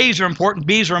 A's are important,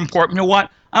 B's are important. You know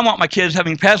what? I want my kids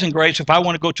having passing grades. If I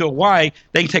want to go to Hawaii,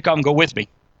 they can take off and go with me.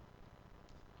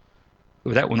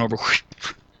 Ooh, that went over.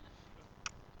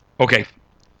 Okay.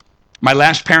 My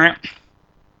last parent,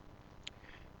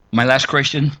 my last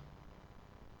Christian,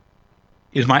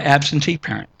 is my absentee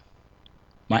parent,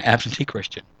 my absentee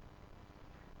Christian.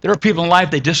 There are people in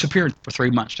life, they disappeared for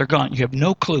 3 months. They're gone. You have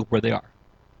no clue where they are.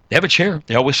 They have a chair.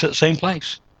 They always sit at the same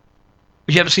place.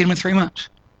 But you haven't seen them in 3 months.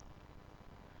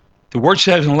 The word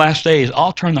says in the last days,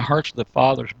 I'll turn the hearts of the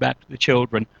fathers back to the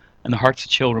children and the hearts of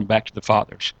the children back to the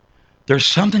fathers. There's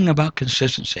something about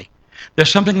consistency.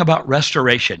 There's something about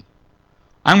restoration.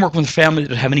 I'm working with a family that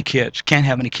doesn't have any kids, can't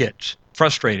have any kids,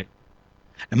 frustrated.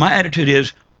 And my attitude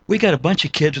is, we got a bunch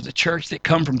of kids at the church that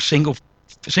come from single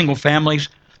families.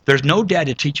 There's no dad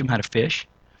to teach them how to fish.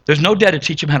 There's no dad to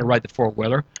teach them how to ride the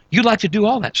four-wheeler. You like to do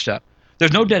all that stuff.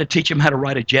 There's no day to teach them how to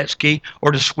ride a jet ski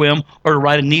or to swim or to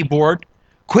ride a kneeboard.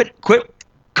 Quit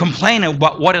complaining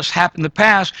about what has happened in the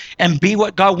past and be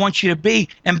what God wants you to be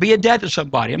and be a dad to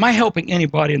somebody. Am I helping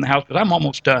anybody in the house? Because I'm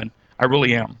almost done. I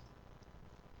really am.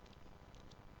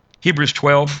 Hebrews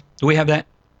 12. Do we have that?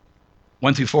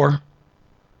 1 through 4.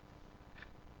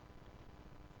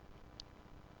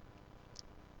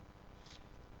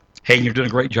 Hey, you're doing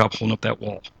a great job holding up that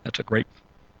wall.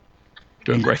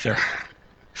 Doing great there.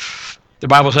 The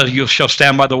Bible says, you shall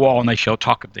stand by the wall and they shall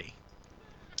talk of thee.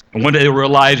 And one day they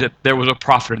realized that there was a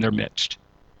prophet in their midst.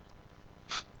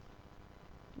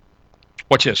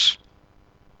 Watch this.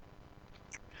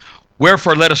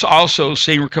 Wherefore let us also,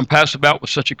 seeing we're compassed about with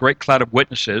such a great cloud of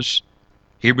witnesses,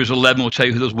 Hebrews 11 will tell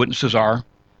you who those witnesses are,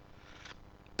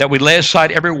 that we lay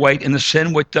aside every weight and the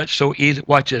sin which doth so easily,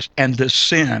 watch this, and the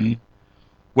sin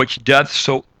which doth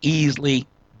so easily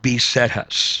beset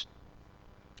us.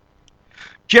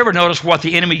 Do you ever notice what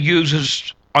the enemy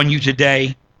uses on you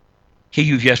today, he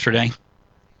used yesterday?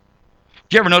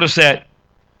 Do you ever notice that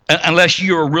unless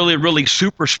you're really, really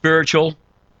super spiritual,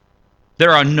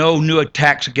 there are no new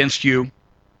attacks against you?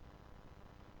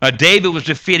 David was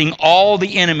defeating all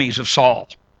the enemies of Saul.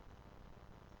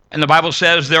 And the Bible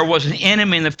says there was an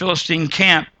enemy in the Philistine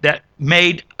camp that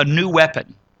made a new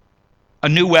weapon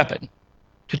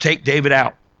to take David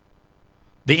out.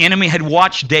 The enemy had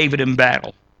watched David in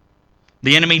battle.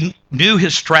 The enemy knew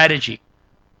his strategy,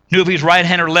 knew if he's right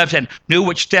hand or left hand, knew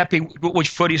which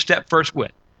foot he stepped first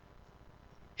with.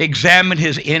 He examined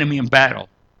his enemy in battle,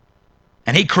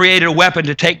 and he created a weapon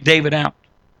to take David out.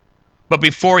 But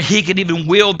before he could even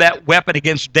wield that weapon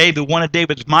against David, one of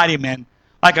David's mighty men,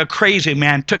 like a crazy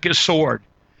man, took his sword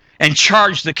and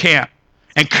charged the camp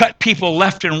and cut people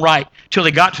left and right till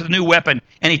he got to the new weapon,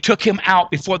 and he took him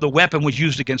out before the weapon was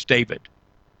used against David.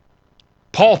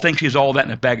 Paul thinks he's all that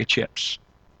in a bag of chips.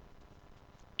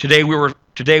 Today we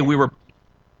were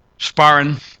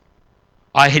sparring.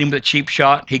 I hit him with a cheap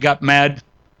shot. He got mad,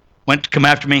 went to come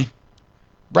after me.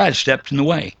 Brad stepped in the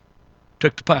way,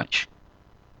 took the punch.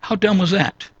 How dumb was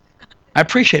that? I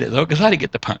appreciate it though, because I didn't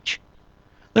get the punch.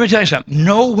 Let me tell you something.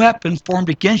 No weapon formed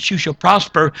against you shall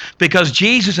prosper, because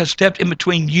Jesus has stepped in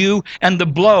between you and the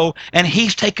blow, and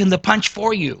he's taken the punch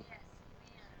for you.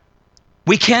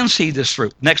 We can see this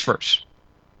through. Next verse.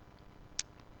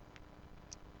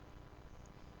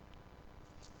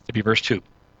 It'd be verse 2.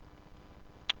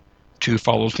 2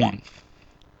 follows 1.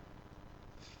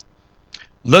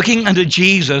 Looking unto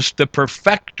Jesus, the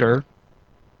perfecter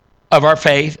of our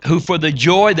faith, who for the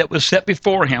joy that was set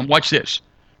before him, watch this,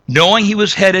 knowing he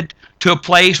was headed to a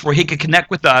place where he could connect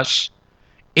with us,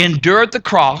 endured the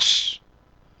cross,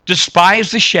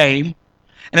 despised the shame,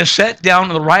 and is set down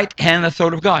on the right hand of the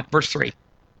throne of God. Verse 3.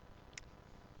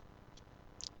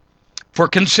 For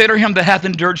consider him that hath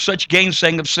endured such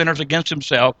gainsaying of sinners against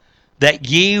himself, that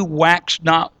ye wax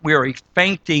not weary,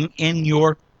 fainting in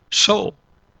your soul.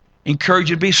 Encourage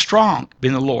you to be strong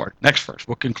in the Lord. Next verse.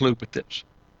 We'll conclude with this.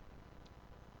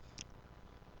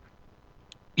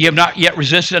 Ye have not yet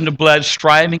resisted unto blood,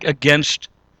 striving against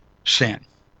sin.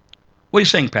 What are you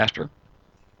saying, Pastor?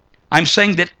 I'm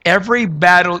saying that every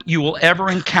battle you will ever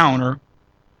encounter,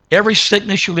 every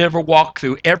sickness you'll ever walk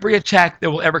through, every attack that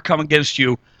will ever come against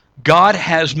you, God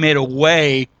has made a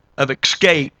way of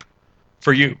escape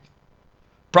for you.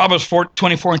 Proverbs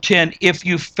 24:10, if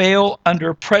you fail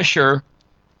under pressure,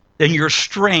 then your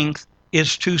strength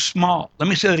is too small. Let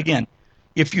me say that again.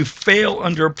 If you fail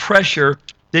under pressure,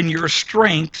 then your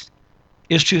strength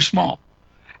is too small.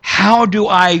 How do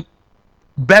I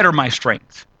better my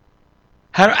strength?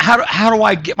 How do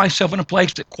I get myself in a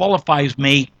place that qualifies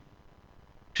me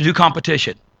to do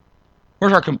competition?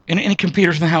 Where's our any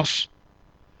competitors in the house?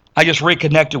 I just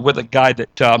reconnected with a guy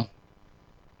that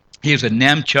he's a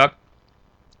Namchuk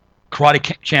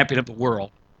karate champion of the world.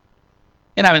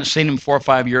 And I haven't seen him in 4 or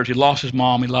 5 years. He lost his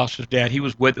mom. He lost his dad. He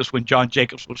was with us when John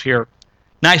Jacobs was here.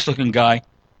 Nice looking guy.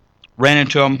 Ran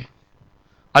into him.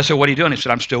 I said, what are you doing? He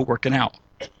said, I'm still working out.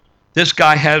 This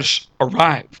guy has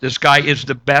arrived. This guy is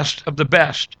the best of the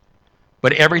best.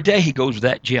 But every day he goes to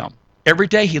that gym. Every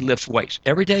day he lifts weights.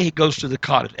 Every day he goes to the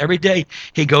katas. Every day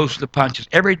he goes to the punches.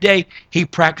 Every day he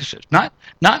practices. Not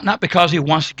because he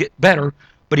wants to get better,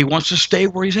 but he wants to stay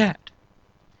where he's at.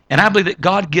 And I believe that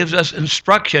God gives us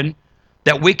instruction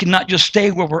that we can not just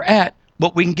stay where we're at,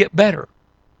 but we can get better.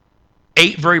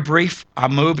 8, very brief. I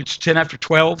move. It's 10 after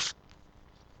 12.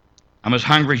 I'm as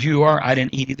hungry as you are. I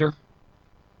didn't eat either.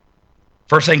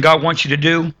 First thing God wants you to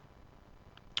do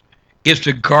is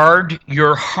to guard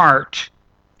your heart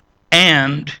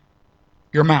and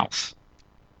your mouth.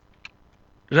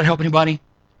 Does that help anybody?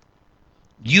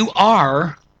 You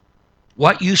are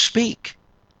what you speak.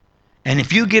 And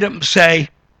if you get up and say,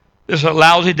 this is a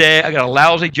lousy day, I got a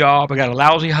lousy job, I got a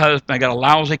lousy husband, I got a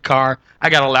lousy car, I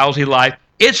got a lousy life,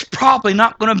 it's probably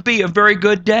not going to be a very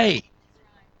good day.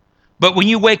 But when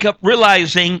you wake up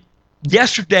realizing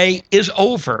yesterday is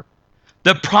over,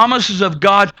 the promises of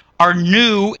God are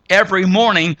new every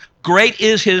morning. Great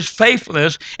is his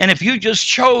faithfulness. And if you just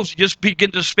chose to just begin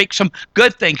to speak some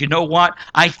good things, you know what?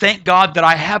 I thank God that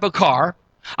I have a car.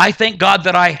 I thank God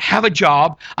that I have a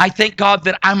job. I thank God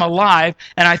that I'm alive.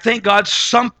 And I thank God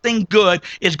something good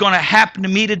is going to happen to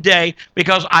me today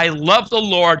because I love the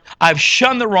Lord. I've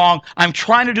shunned the wrong. I'm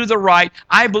trying to do the right.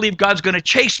 I believe God's going to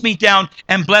chase me down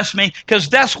and bless me because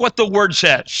that's what the word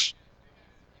says.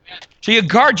 So you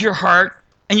guard your heart,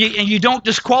 and you don't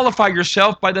disqualify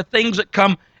yourself by the things that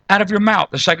come out of your mouth.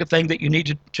 The second thing that you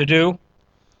need to do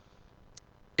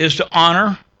is to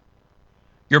honor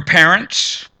your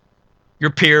parents, your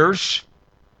peers,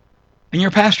 and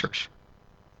your pastors.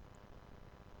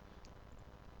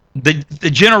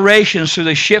 The generations through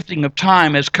the shifting of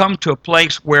time has come to a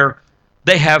place where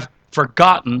they have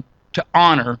forgotten to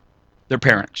honor their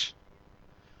parents.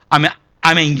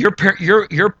 I mean,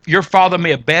 your father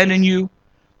may abandon you.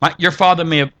 Your father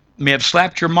may have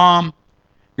slapped your mom.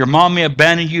 Your mom may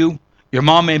abandon you. Your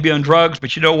mom may be on drugs,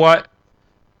 but you know what?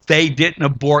 They didn't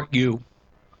abort you.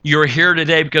 You're here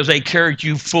today because they carried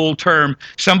you full term.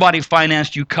 Somebody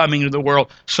financed you coming into the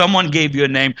world. Someone gave you a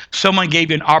name. Someone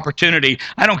gave you an opportunity.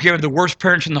 I don't care if the worst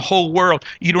parents in the whole world.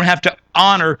 You don't have to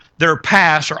honor their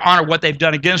past or honor what they've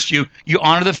done against you. You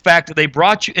honor the fact that they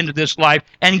brought you into this life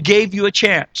and gave you a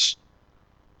chance.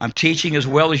 I'm teaching as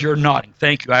well as you're nodding.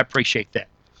 Thank you. I appreciate that.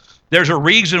 There's a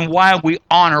reason why we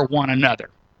honor one another.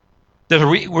 There's a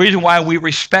reason why we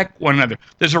respect one another.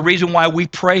 There's a reason why we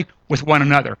pray with one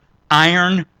another.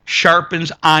 Iron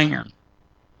sharpens iron.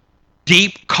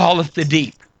 Deep calleth the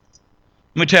deep.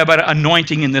 Let me tell you about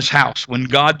anointing in this house. When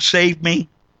God saved me,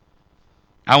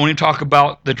 I want to talk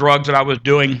about the drugs that I was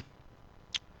doing.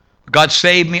 God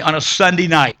saved me on a Sunday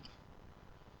night.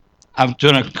 I've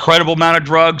done an incredible amount of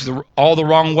drugs, all the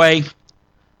wrong way.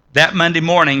 That Monday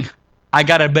morning, I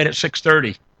got out of bed at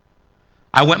 6:30.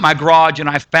 I went in my garage and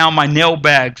I found my nail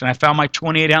bags and I found my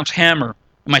 28-ounce hammer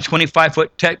and my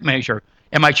 25-foot tape measure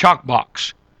and my chalk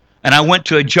box. And I went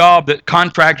to a job that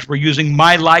contractors were using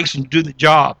my license to do the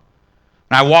job.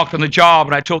 And I walked on the job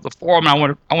and I told the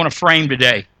foreman, I want a frame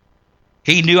today.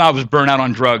 He knew I was burnt out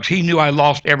on drugs. He knew I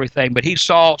lost everything, but he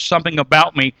saw something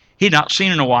about me he'd not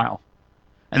seen in a while.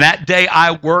 And that day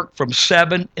I worked from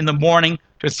 7 in the morning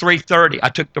to 3:30. I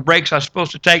took the breaks I was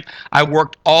supposed to take. I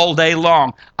worked all day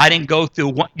long. I didn't go through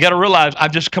one. You got to realize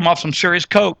I've just come off some serious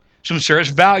coke, some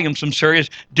serious Valium, some serious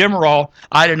Demerol.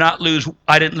 I didn't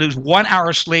lose 1 hour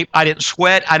of sleep. I didn't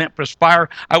sweat. I didn't perspire.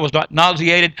 I was not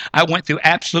nauseated. I went through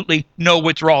absolutely no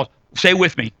withdrawals. Say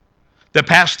with me. The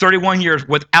past 31 years,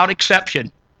 without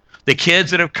exception, the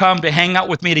kids that have come to hang out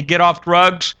with me to get off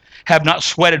drugs have not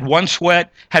sweated one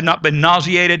sweat, have not been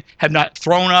nauseated, have not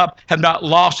thrown up, have not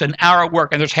lost an hour of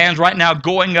work. And there's hands right now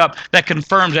going up that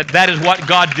confirms that that is what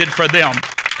God did for them.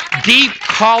 Deep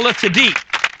calleth to deep.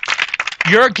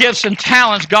 Your gifts and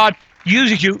talents, God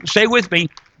uses you. Say with me,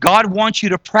 God wants you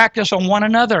to practice on one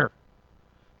another.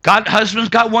 Husbands,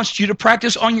 God wants you to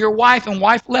practice on your wife, and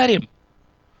wife, let him.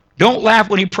 Don't laugh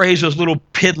when he prays those little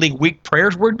piddly weak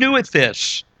prayers. We're new at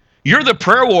this. You're the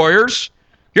prayer warriors.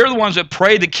 You're the ones that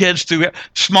pray the kids through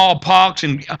smallpox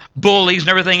and bullies and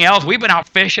everything else. We've been out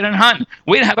fishing and hunting.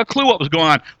 We didn't have a clue what was going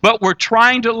on. But we're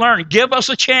trying to learn. Give us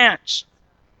a chance.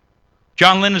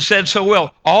 John Lennon said so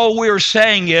well. All we're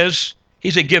saying is, he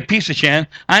said, give peace a chance.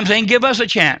 I'm saying give us a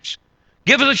chance.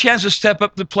 Give us a chance to step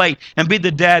up to the plate and be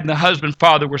the dad and the husband,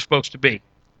 father we're supposed to be.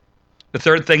 The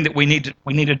third thing that we need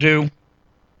to do,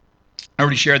 I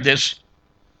already shared this,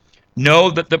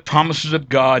 know that the promises of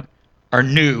God are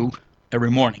new every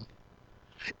morning.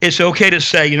 It's okay to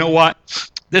say, you know what?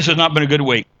 This has not been a good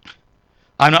week.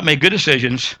 I've not made good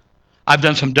decisions. I've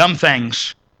done some dumb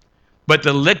things. But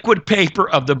the liquid paper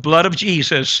of the blood of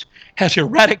Jesus has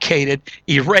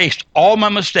erased all my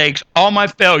mistakes, all my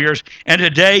failures, and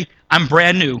today I'm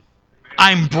brand new.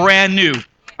 I'm brand new.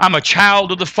 I'm a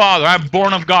child of the Father. I'm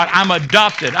born of God. I'm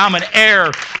adopted. I'm an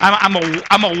heir. I'm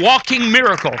a walking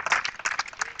miracle.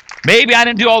 Maybe I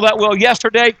didn't do all that well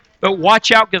yesterday, but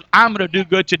watch out because I'm going to do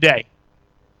good today.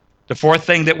 The fourth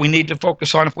thing that we need to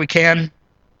focus on, if we can,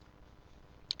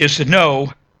 is to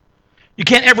know you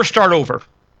can't ever start over,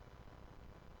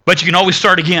 but you can always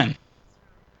start again.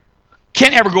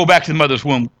 Can't ever go back to the mother's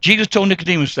womb. Jesus told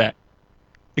Nicodemus that.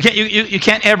 You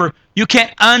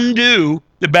can't undo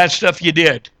the bad stuff you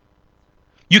did.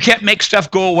 You can't make stuff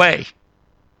go away.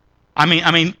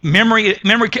 Memory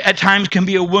at times can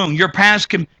be a wound. Your past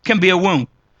can be a wound.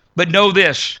 But know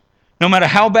this: no matter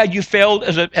how bad you failed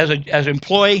as an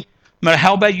employee, no matter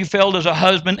how bad you failed as a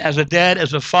husband, as a dad,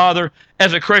 as a father,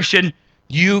 as a Christian,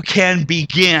 you can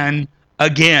begin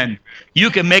again. You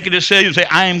can make a decision and say,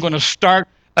 I am going to start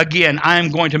again. I am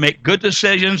going to make good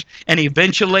decisions, and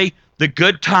eventually the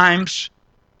good times,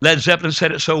 Led Zeppelin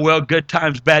said it so well, good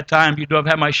times, bad times, you do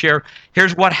have my share.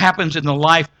 Here's what happens in the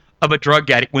life of a drug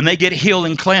addict. When they get healed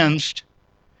and cleansed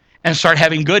and start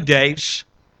having good days,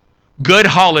 good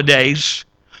holidays,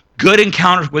 good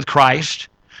encounters with Christ,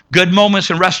 good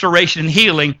moments in restoration and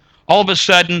healing, all of a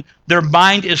sudden their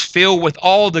mind is filled with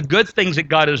all the good things that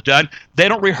God has done. They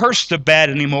don't rehearse the bad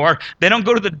anymore. They don't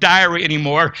go to the diary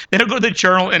anymore. They don't go to the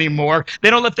journal anymore. They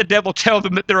don't let the devil tell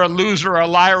them that they're a loser or a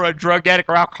liar or a drug addict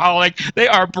or alcoholic. They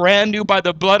are brand new by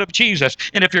the blood of Jesus.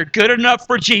 And if you're good enough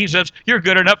for Jesus, you're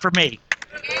good enough for me.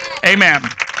 Amen.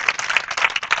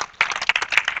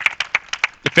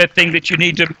 The fifth thing that you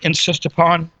need to insist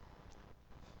upon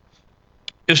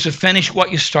is to finish what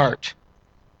you start.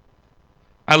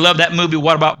 I love that movie,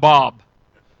 What About Bob?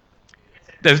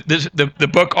 The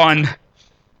book on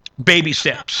baby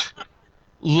steps,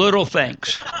 little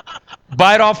things.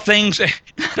 Bite off things.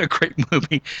 That's a great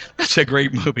movie. That's a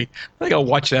great movie. I think I'll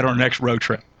watch that on our next road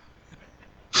trip.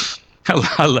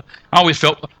 I always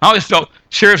felt,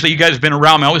 seriously, you guys have been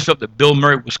around me, I always felt that Bill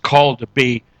Murray was called to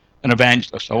be an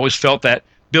evangelist. I always felt that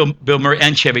Bill Murray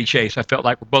and Chevy Chase, I felt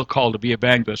like we're both called to be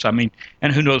evangelists. And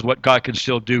who knows what God can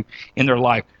still do in their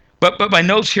life. But my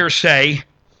notes here say,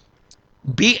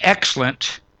 be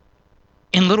excellent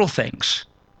in little things.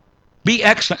 Be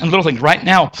excellent in little things. Right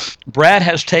now, Brad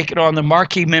has taken on the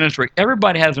marquee ministry.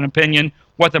 Everybody has an opinion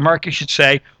what the marquee should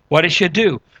say, what it should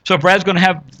do. So Brad's going to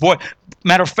have voice.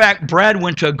 Matter of fact, Brad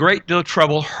went to a great deal of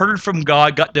trouble, heard from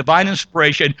God, got divine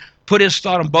inspiration, put his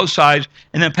thought on both sides,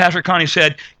 and then Pastor Connie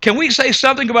said, can we say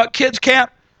something about kids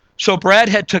camp? So Brad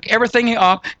had took everything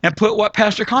off and put what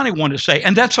Pastor Connie wanted to say,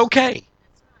 and that's okay.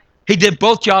 He did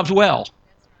both jobs well.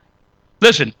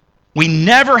 Listen, we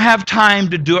never have time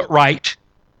to do it right.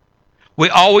 We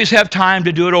always have time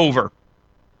to do it over.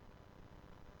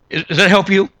 Does that help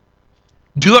you?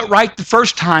 Do it right the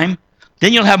first time,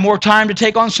 then you'll have more time to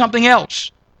take on something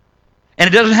else. And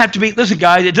it doesn't have to be, listen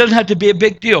guys, it doesn't have to be a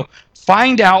big deal.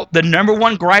 Find out the number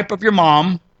one gripe of your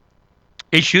mom,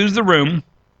 issues the room.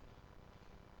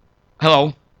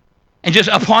 Hello. And just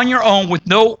upon your own with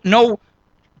no,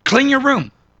 clean your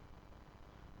room.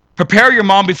 Prepare your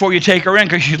mom before you take her in,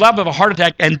 because she's liable to have a heart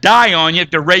attack and die on you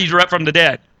to raise her up from the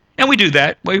dead. And we do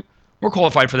that. We're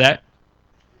qualified for that.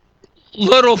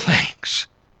 Little things.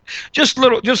 Just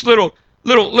little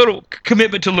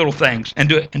commitment to little things, and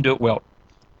do it well.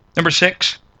 Number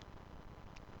 6.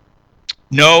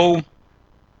 Know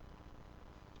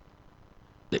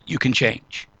that you can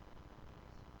change.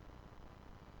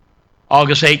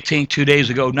 August 18th, 2 days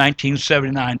ago,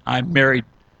 1979, I married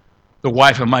the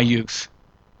wife of my youth.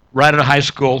 Right out of high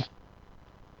school,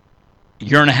 a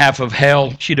year and a half of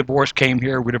hell. She divorced, came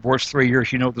here. We divorced 3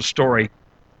 years. You know the story.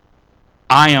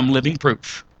 I am living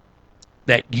proof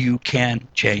that you can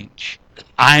change.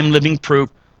 I'm living proof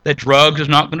that drugs is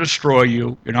not going to destroy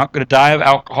you. You're not going to die of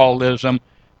alcoholism.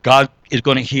 God is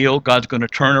going to heal. God's going to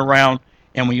turn around.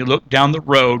 And when you look down the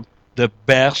road, the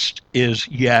best is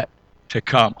yet to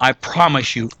come. I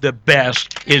promise you, the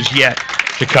best is yet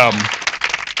to come.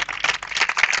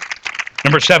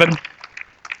 Number 7,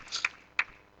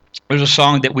 there's a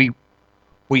song that we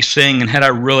sing, and had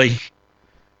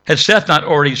Seth not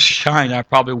already shined, I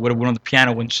probably would have went on the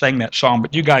piano and sang that song,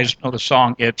 but you guys know the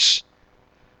song. It's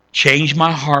Change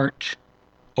My Heart,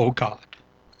 O God,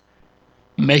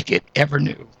 make it ever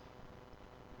new.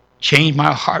 Change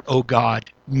my heart, O God,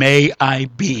 may I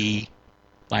be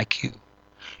like you.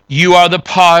 You are the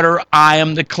potter, I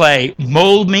am the clay.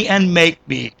 Mold me and make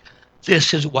me.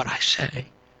 This is what I say.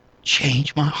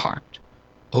 Change my heart,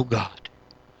 oh God.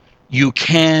 You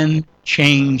can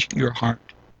change your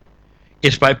heart.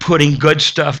 It's by putting good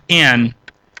stuff in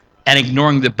and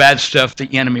ignoring the bad stuff the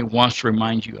enemy wants to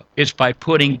remind you of. It's by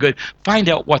putting good, find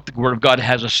out what the Word of God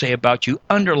has to say about you,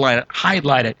 underline it,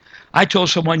 highlight it. I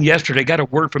told someone yesterday, got a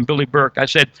word from Billy Burke. I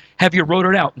said, have you wrote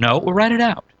it out? No, well, write it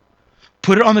out.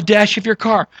 Put it on the dash of your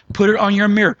car. Put it on your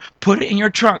mirror. Put it in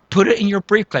your trunk. Put it in your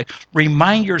briefcase.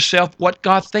 Remind yourself what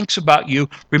God thinks about you.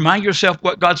 Remind yourself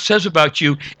what God says about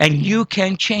you, and you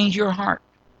can change your heart.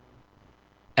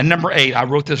 And number 8, I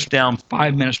wrote this down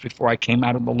 5 minutes before I came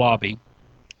out of the lobby.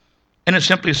 And it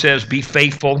simply says, be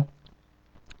faithful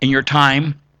in your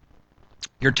time,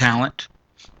 your talent,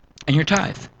 and your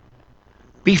tithe.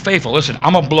 Be faithful. Listen,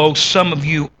 I'm going to blow some of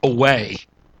you away.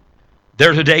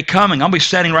 There's a day coming. I'll be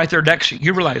standing right there next to you.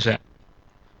 You realize that.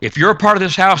 If you're a part of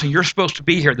this house and you're supposed to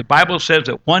be here, the Bible says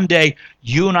that one day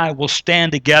you and I will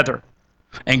stand together.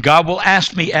 And God will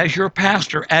ask me as your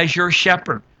pastor, as your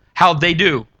shepherd, how they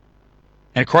do.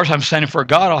 And of course, I'm standing for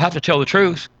God. I'll have to tell the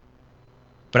truth.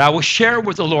 But I will share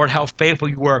with the Lord how faithful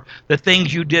you were, the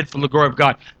things you did for the glory of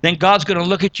God. Then God's going to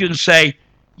look at you and say,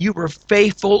 you were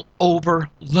faithful over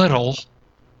little.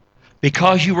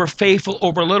 Because you were faithful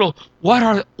over little, what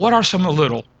are some of the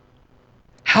little?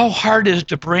 How hard is it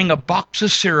to bring a box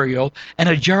of cereal and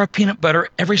a jar of peanut butter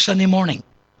every Sunday morning?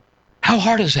 How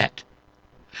hard is that?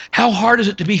 How hard is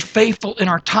it to be faithful in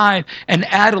our tithe and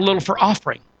add a little for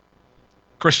offering?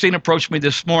 Christine approached me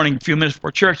this morning, a few minutes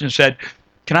before church, and said,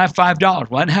 can I have $5?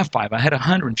 Well, I didn't have $5. I had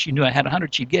 $100. And she knew I had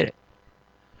 $100. She'd get it.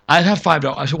 I have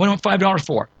 $5. I said, what do you want $5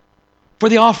 for? For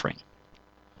the offering.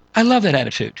 I love that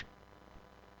attitude.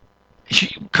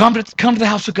 Come to the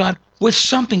house of God with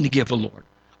something to give the Lord.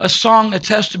 A song, a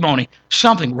testimony,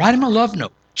 something. Write him a love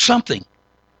note, something.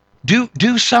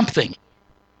 Do something.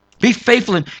 Be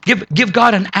faithful and give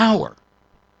God an hour.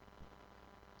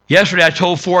 Yesterday I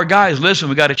told 4 guys, listen,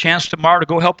 we got a chance tomorrow to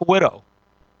go help a widow.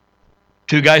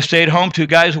 2 guys stayed home, 2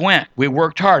 guys went. We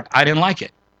worked hard. I didn't like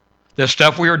it. The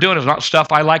stuff we were doing is not stuff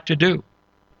I like to do.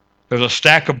 There's a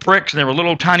stack of bricks, and they were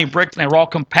little tiny bricks, and they were all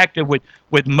compacted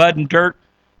with mud and dirt.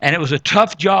 And it was a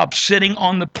tough job sitting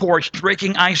on the porch,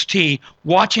 drinking iced tea,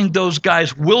 watching those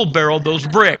guys wheelbarrow those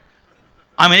bricks.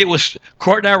 I mean, it was,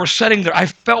 Court and I were sitting there. I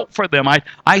felt for them.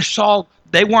 I saw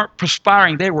they weren't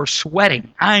perspiring. They were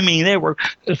sweating. I mean,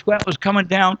 the sweat was coming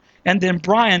down. And then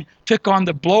Brian took on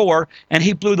the blower, and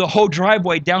he blew the whole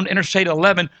driveway down to Interstate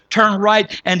 11, turned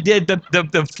right, and did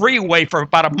the freeway for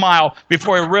about a mile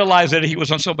before he realized that he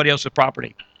was on somebody else's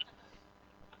property.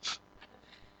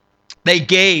 They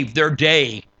gave their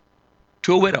day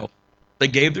to a widow. They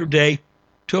gave their day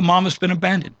to a mom that's been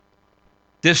abandoned.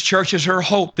 This church is her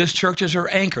hope. This church is her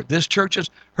anchor. This church is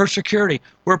her security.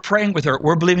 We're praying with her.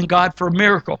 We're believing God for a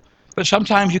miracle. But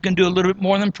sometimes you can do a little bit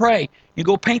more than pray. You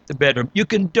go paint the bedroom. You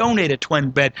can donate a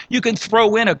twin bed. You can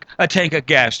throw in a tank of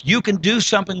gas. You can do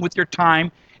something with your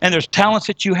time. And there's talents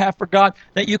that you have for God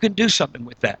that you can do something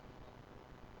with that.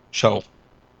 So,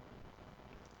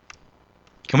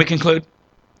 can we conclude?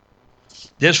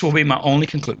 This will be my only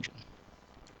conclusion.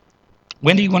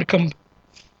 Wendy, you want to come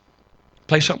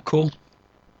play something cool?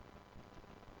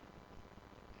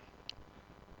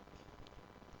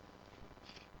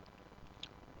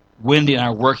 Wendy and I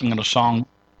are working on a song,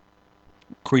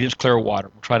 Creedence Clearwater.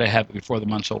 We'll try to have it before the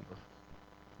month's over.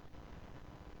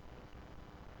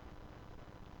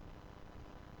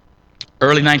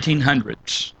 Early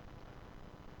 1900s.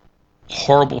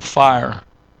 Horrible fire.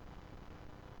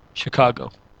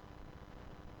 Chicago.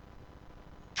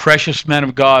 Precious man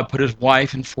of God put his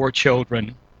wife and 4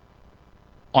 children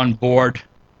on board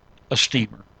a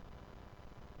steamer.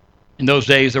 In those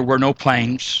days, there were no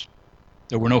planes.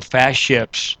 There were no fast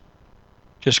ships.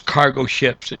 Just cargo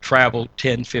ships that traveled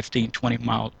 10, 15,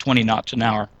 20 knots an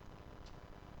hour.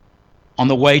 On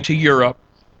the way to Europe,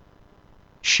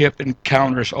 ship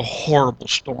encounters a horrible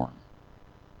storm.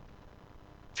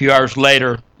 A few hours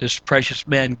later, this precious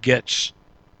man gets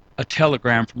a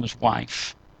telegram from his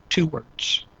wife. 2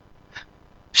 words.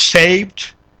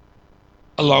 Saved,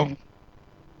 alone.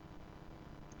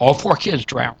 All 4 kids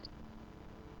drowned.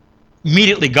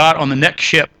 Immediately got on the next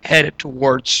ship, headed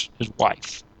towards his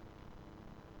wife.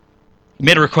 He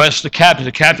made a request to the captain.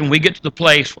 The captain, we get to the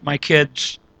place where my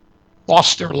kids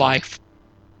lost their life.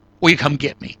 Will you come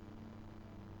get me?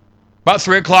 About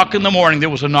 3 o'clock in the morning, there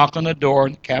was a knock on the door,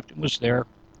 and the captain was there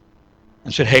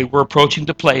and said, hey, we're approaching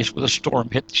the place where the storm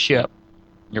hit the ship,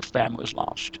 and your family was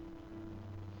lost.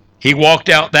 He walked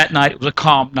out that night. It was a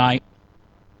calm night.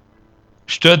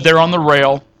 Stood there on the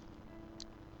rail,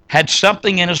 had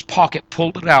something in his pocket,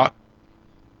 pulled it out,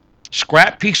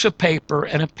 scrap piece of paper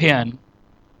and a pen.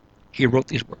 He wrote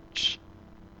these words.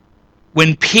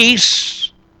 When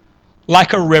peace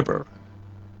like a river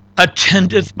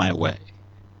attendeth my way,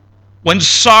 when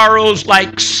sorrows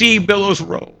like sea billows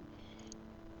roll,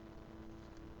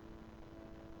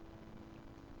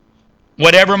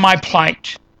 whatever my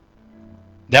plight,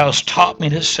 thou hast taught me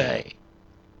to say,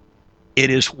 it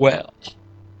is well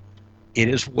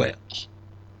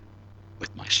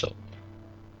with my soul.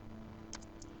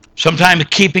 Sometimes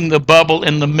keeping the bubble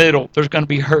in the middle, there's going to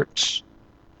be hurts.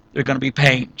 There's going to be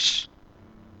pains.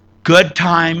 Good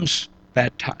times,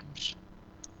 bad times.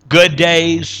 Good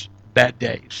days, bad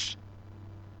days.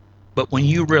 But when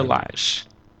you realize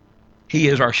he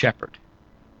is our shepherd,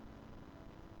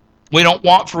 we don't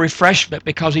want for refreshment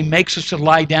because he makes us to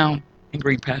lie down in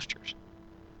green pastures.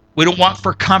 We don't want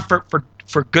for comfort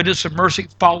for goodness and mercy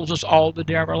follows us all the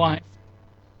day of our life.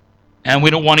 And we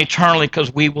don't want eternally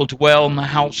because we will dwell in the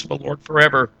house of the Lord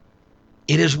forever.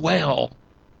 It is well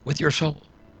with your soul.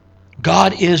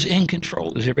 God is in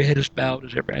control as every head is bowed,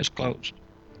 as every eye is closed.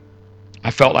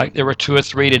 I felt like there were 2 or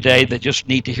 3 today that just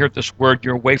need to hear this word.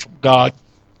 You're away from God.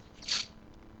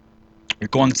 You're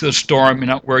going through a storm. You're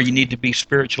not where you need to be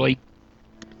spiritually.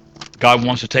 God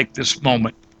wants to take this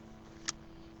moment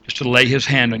just to lay his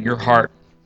hand on your heart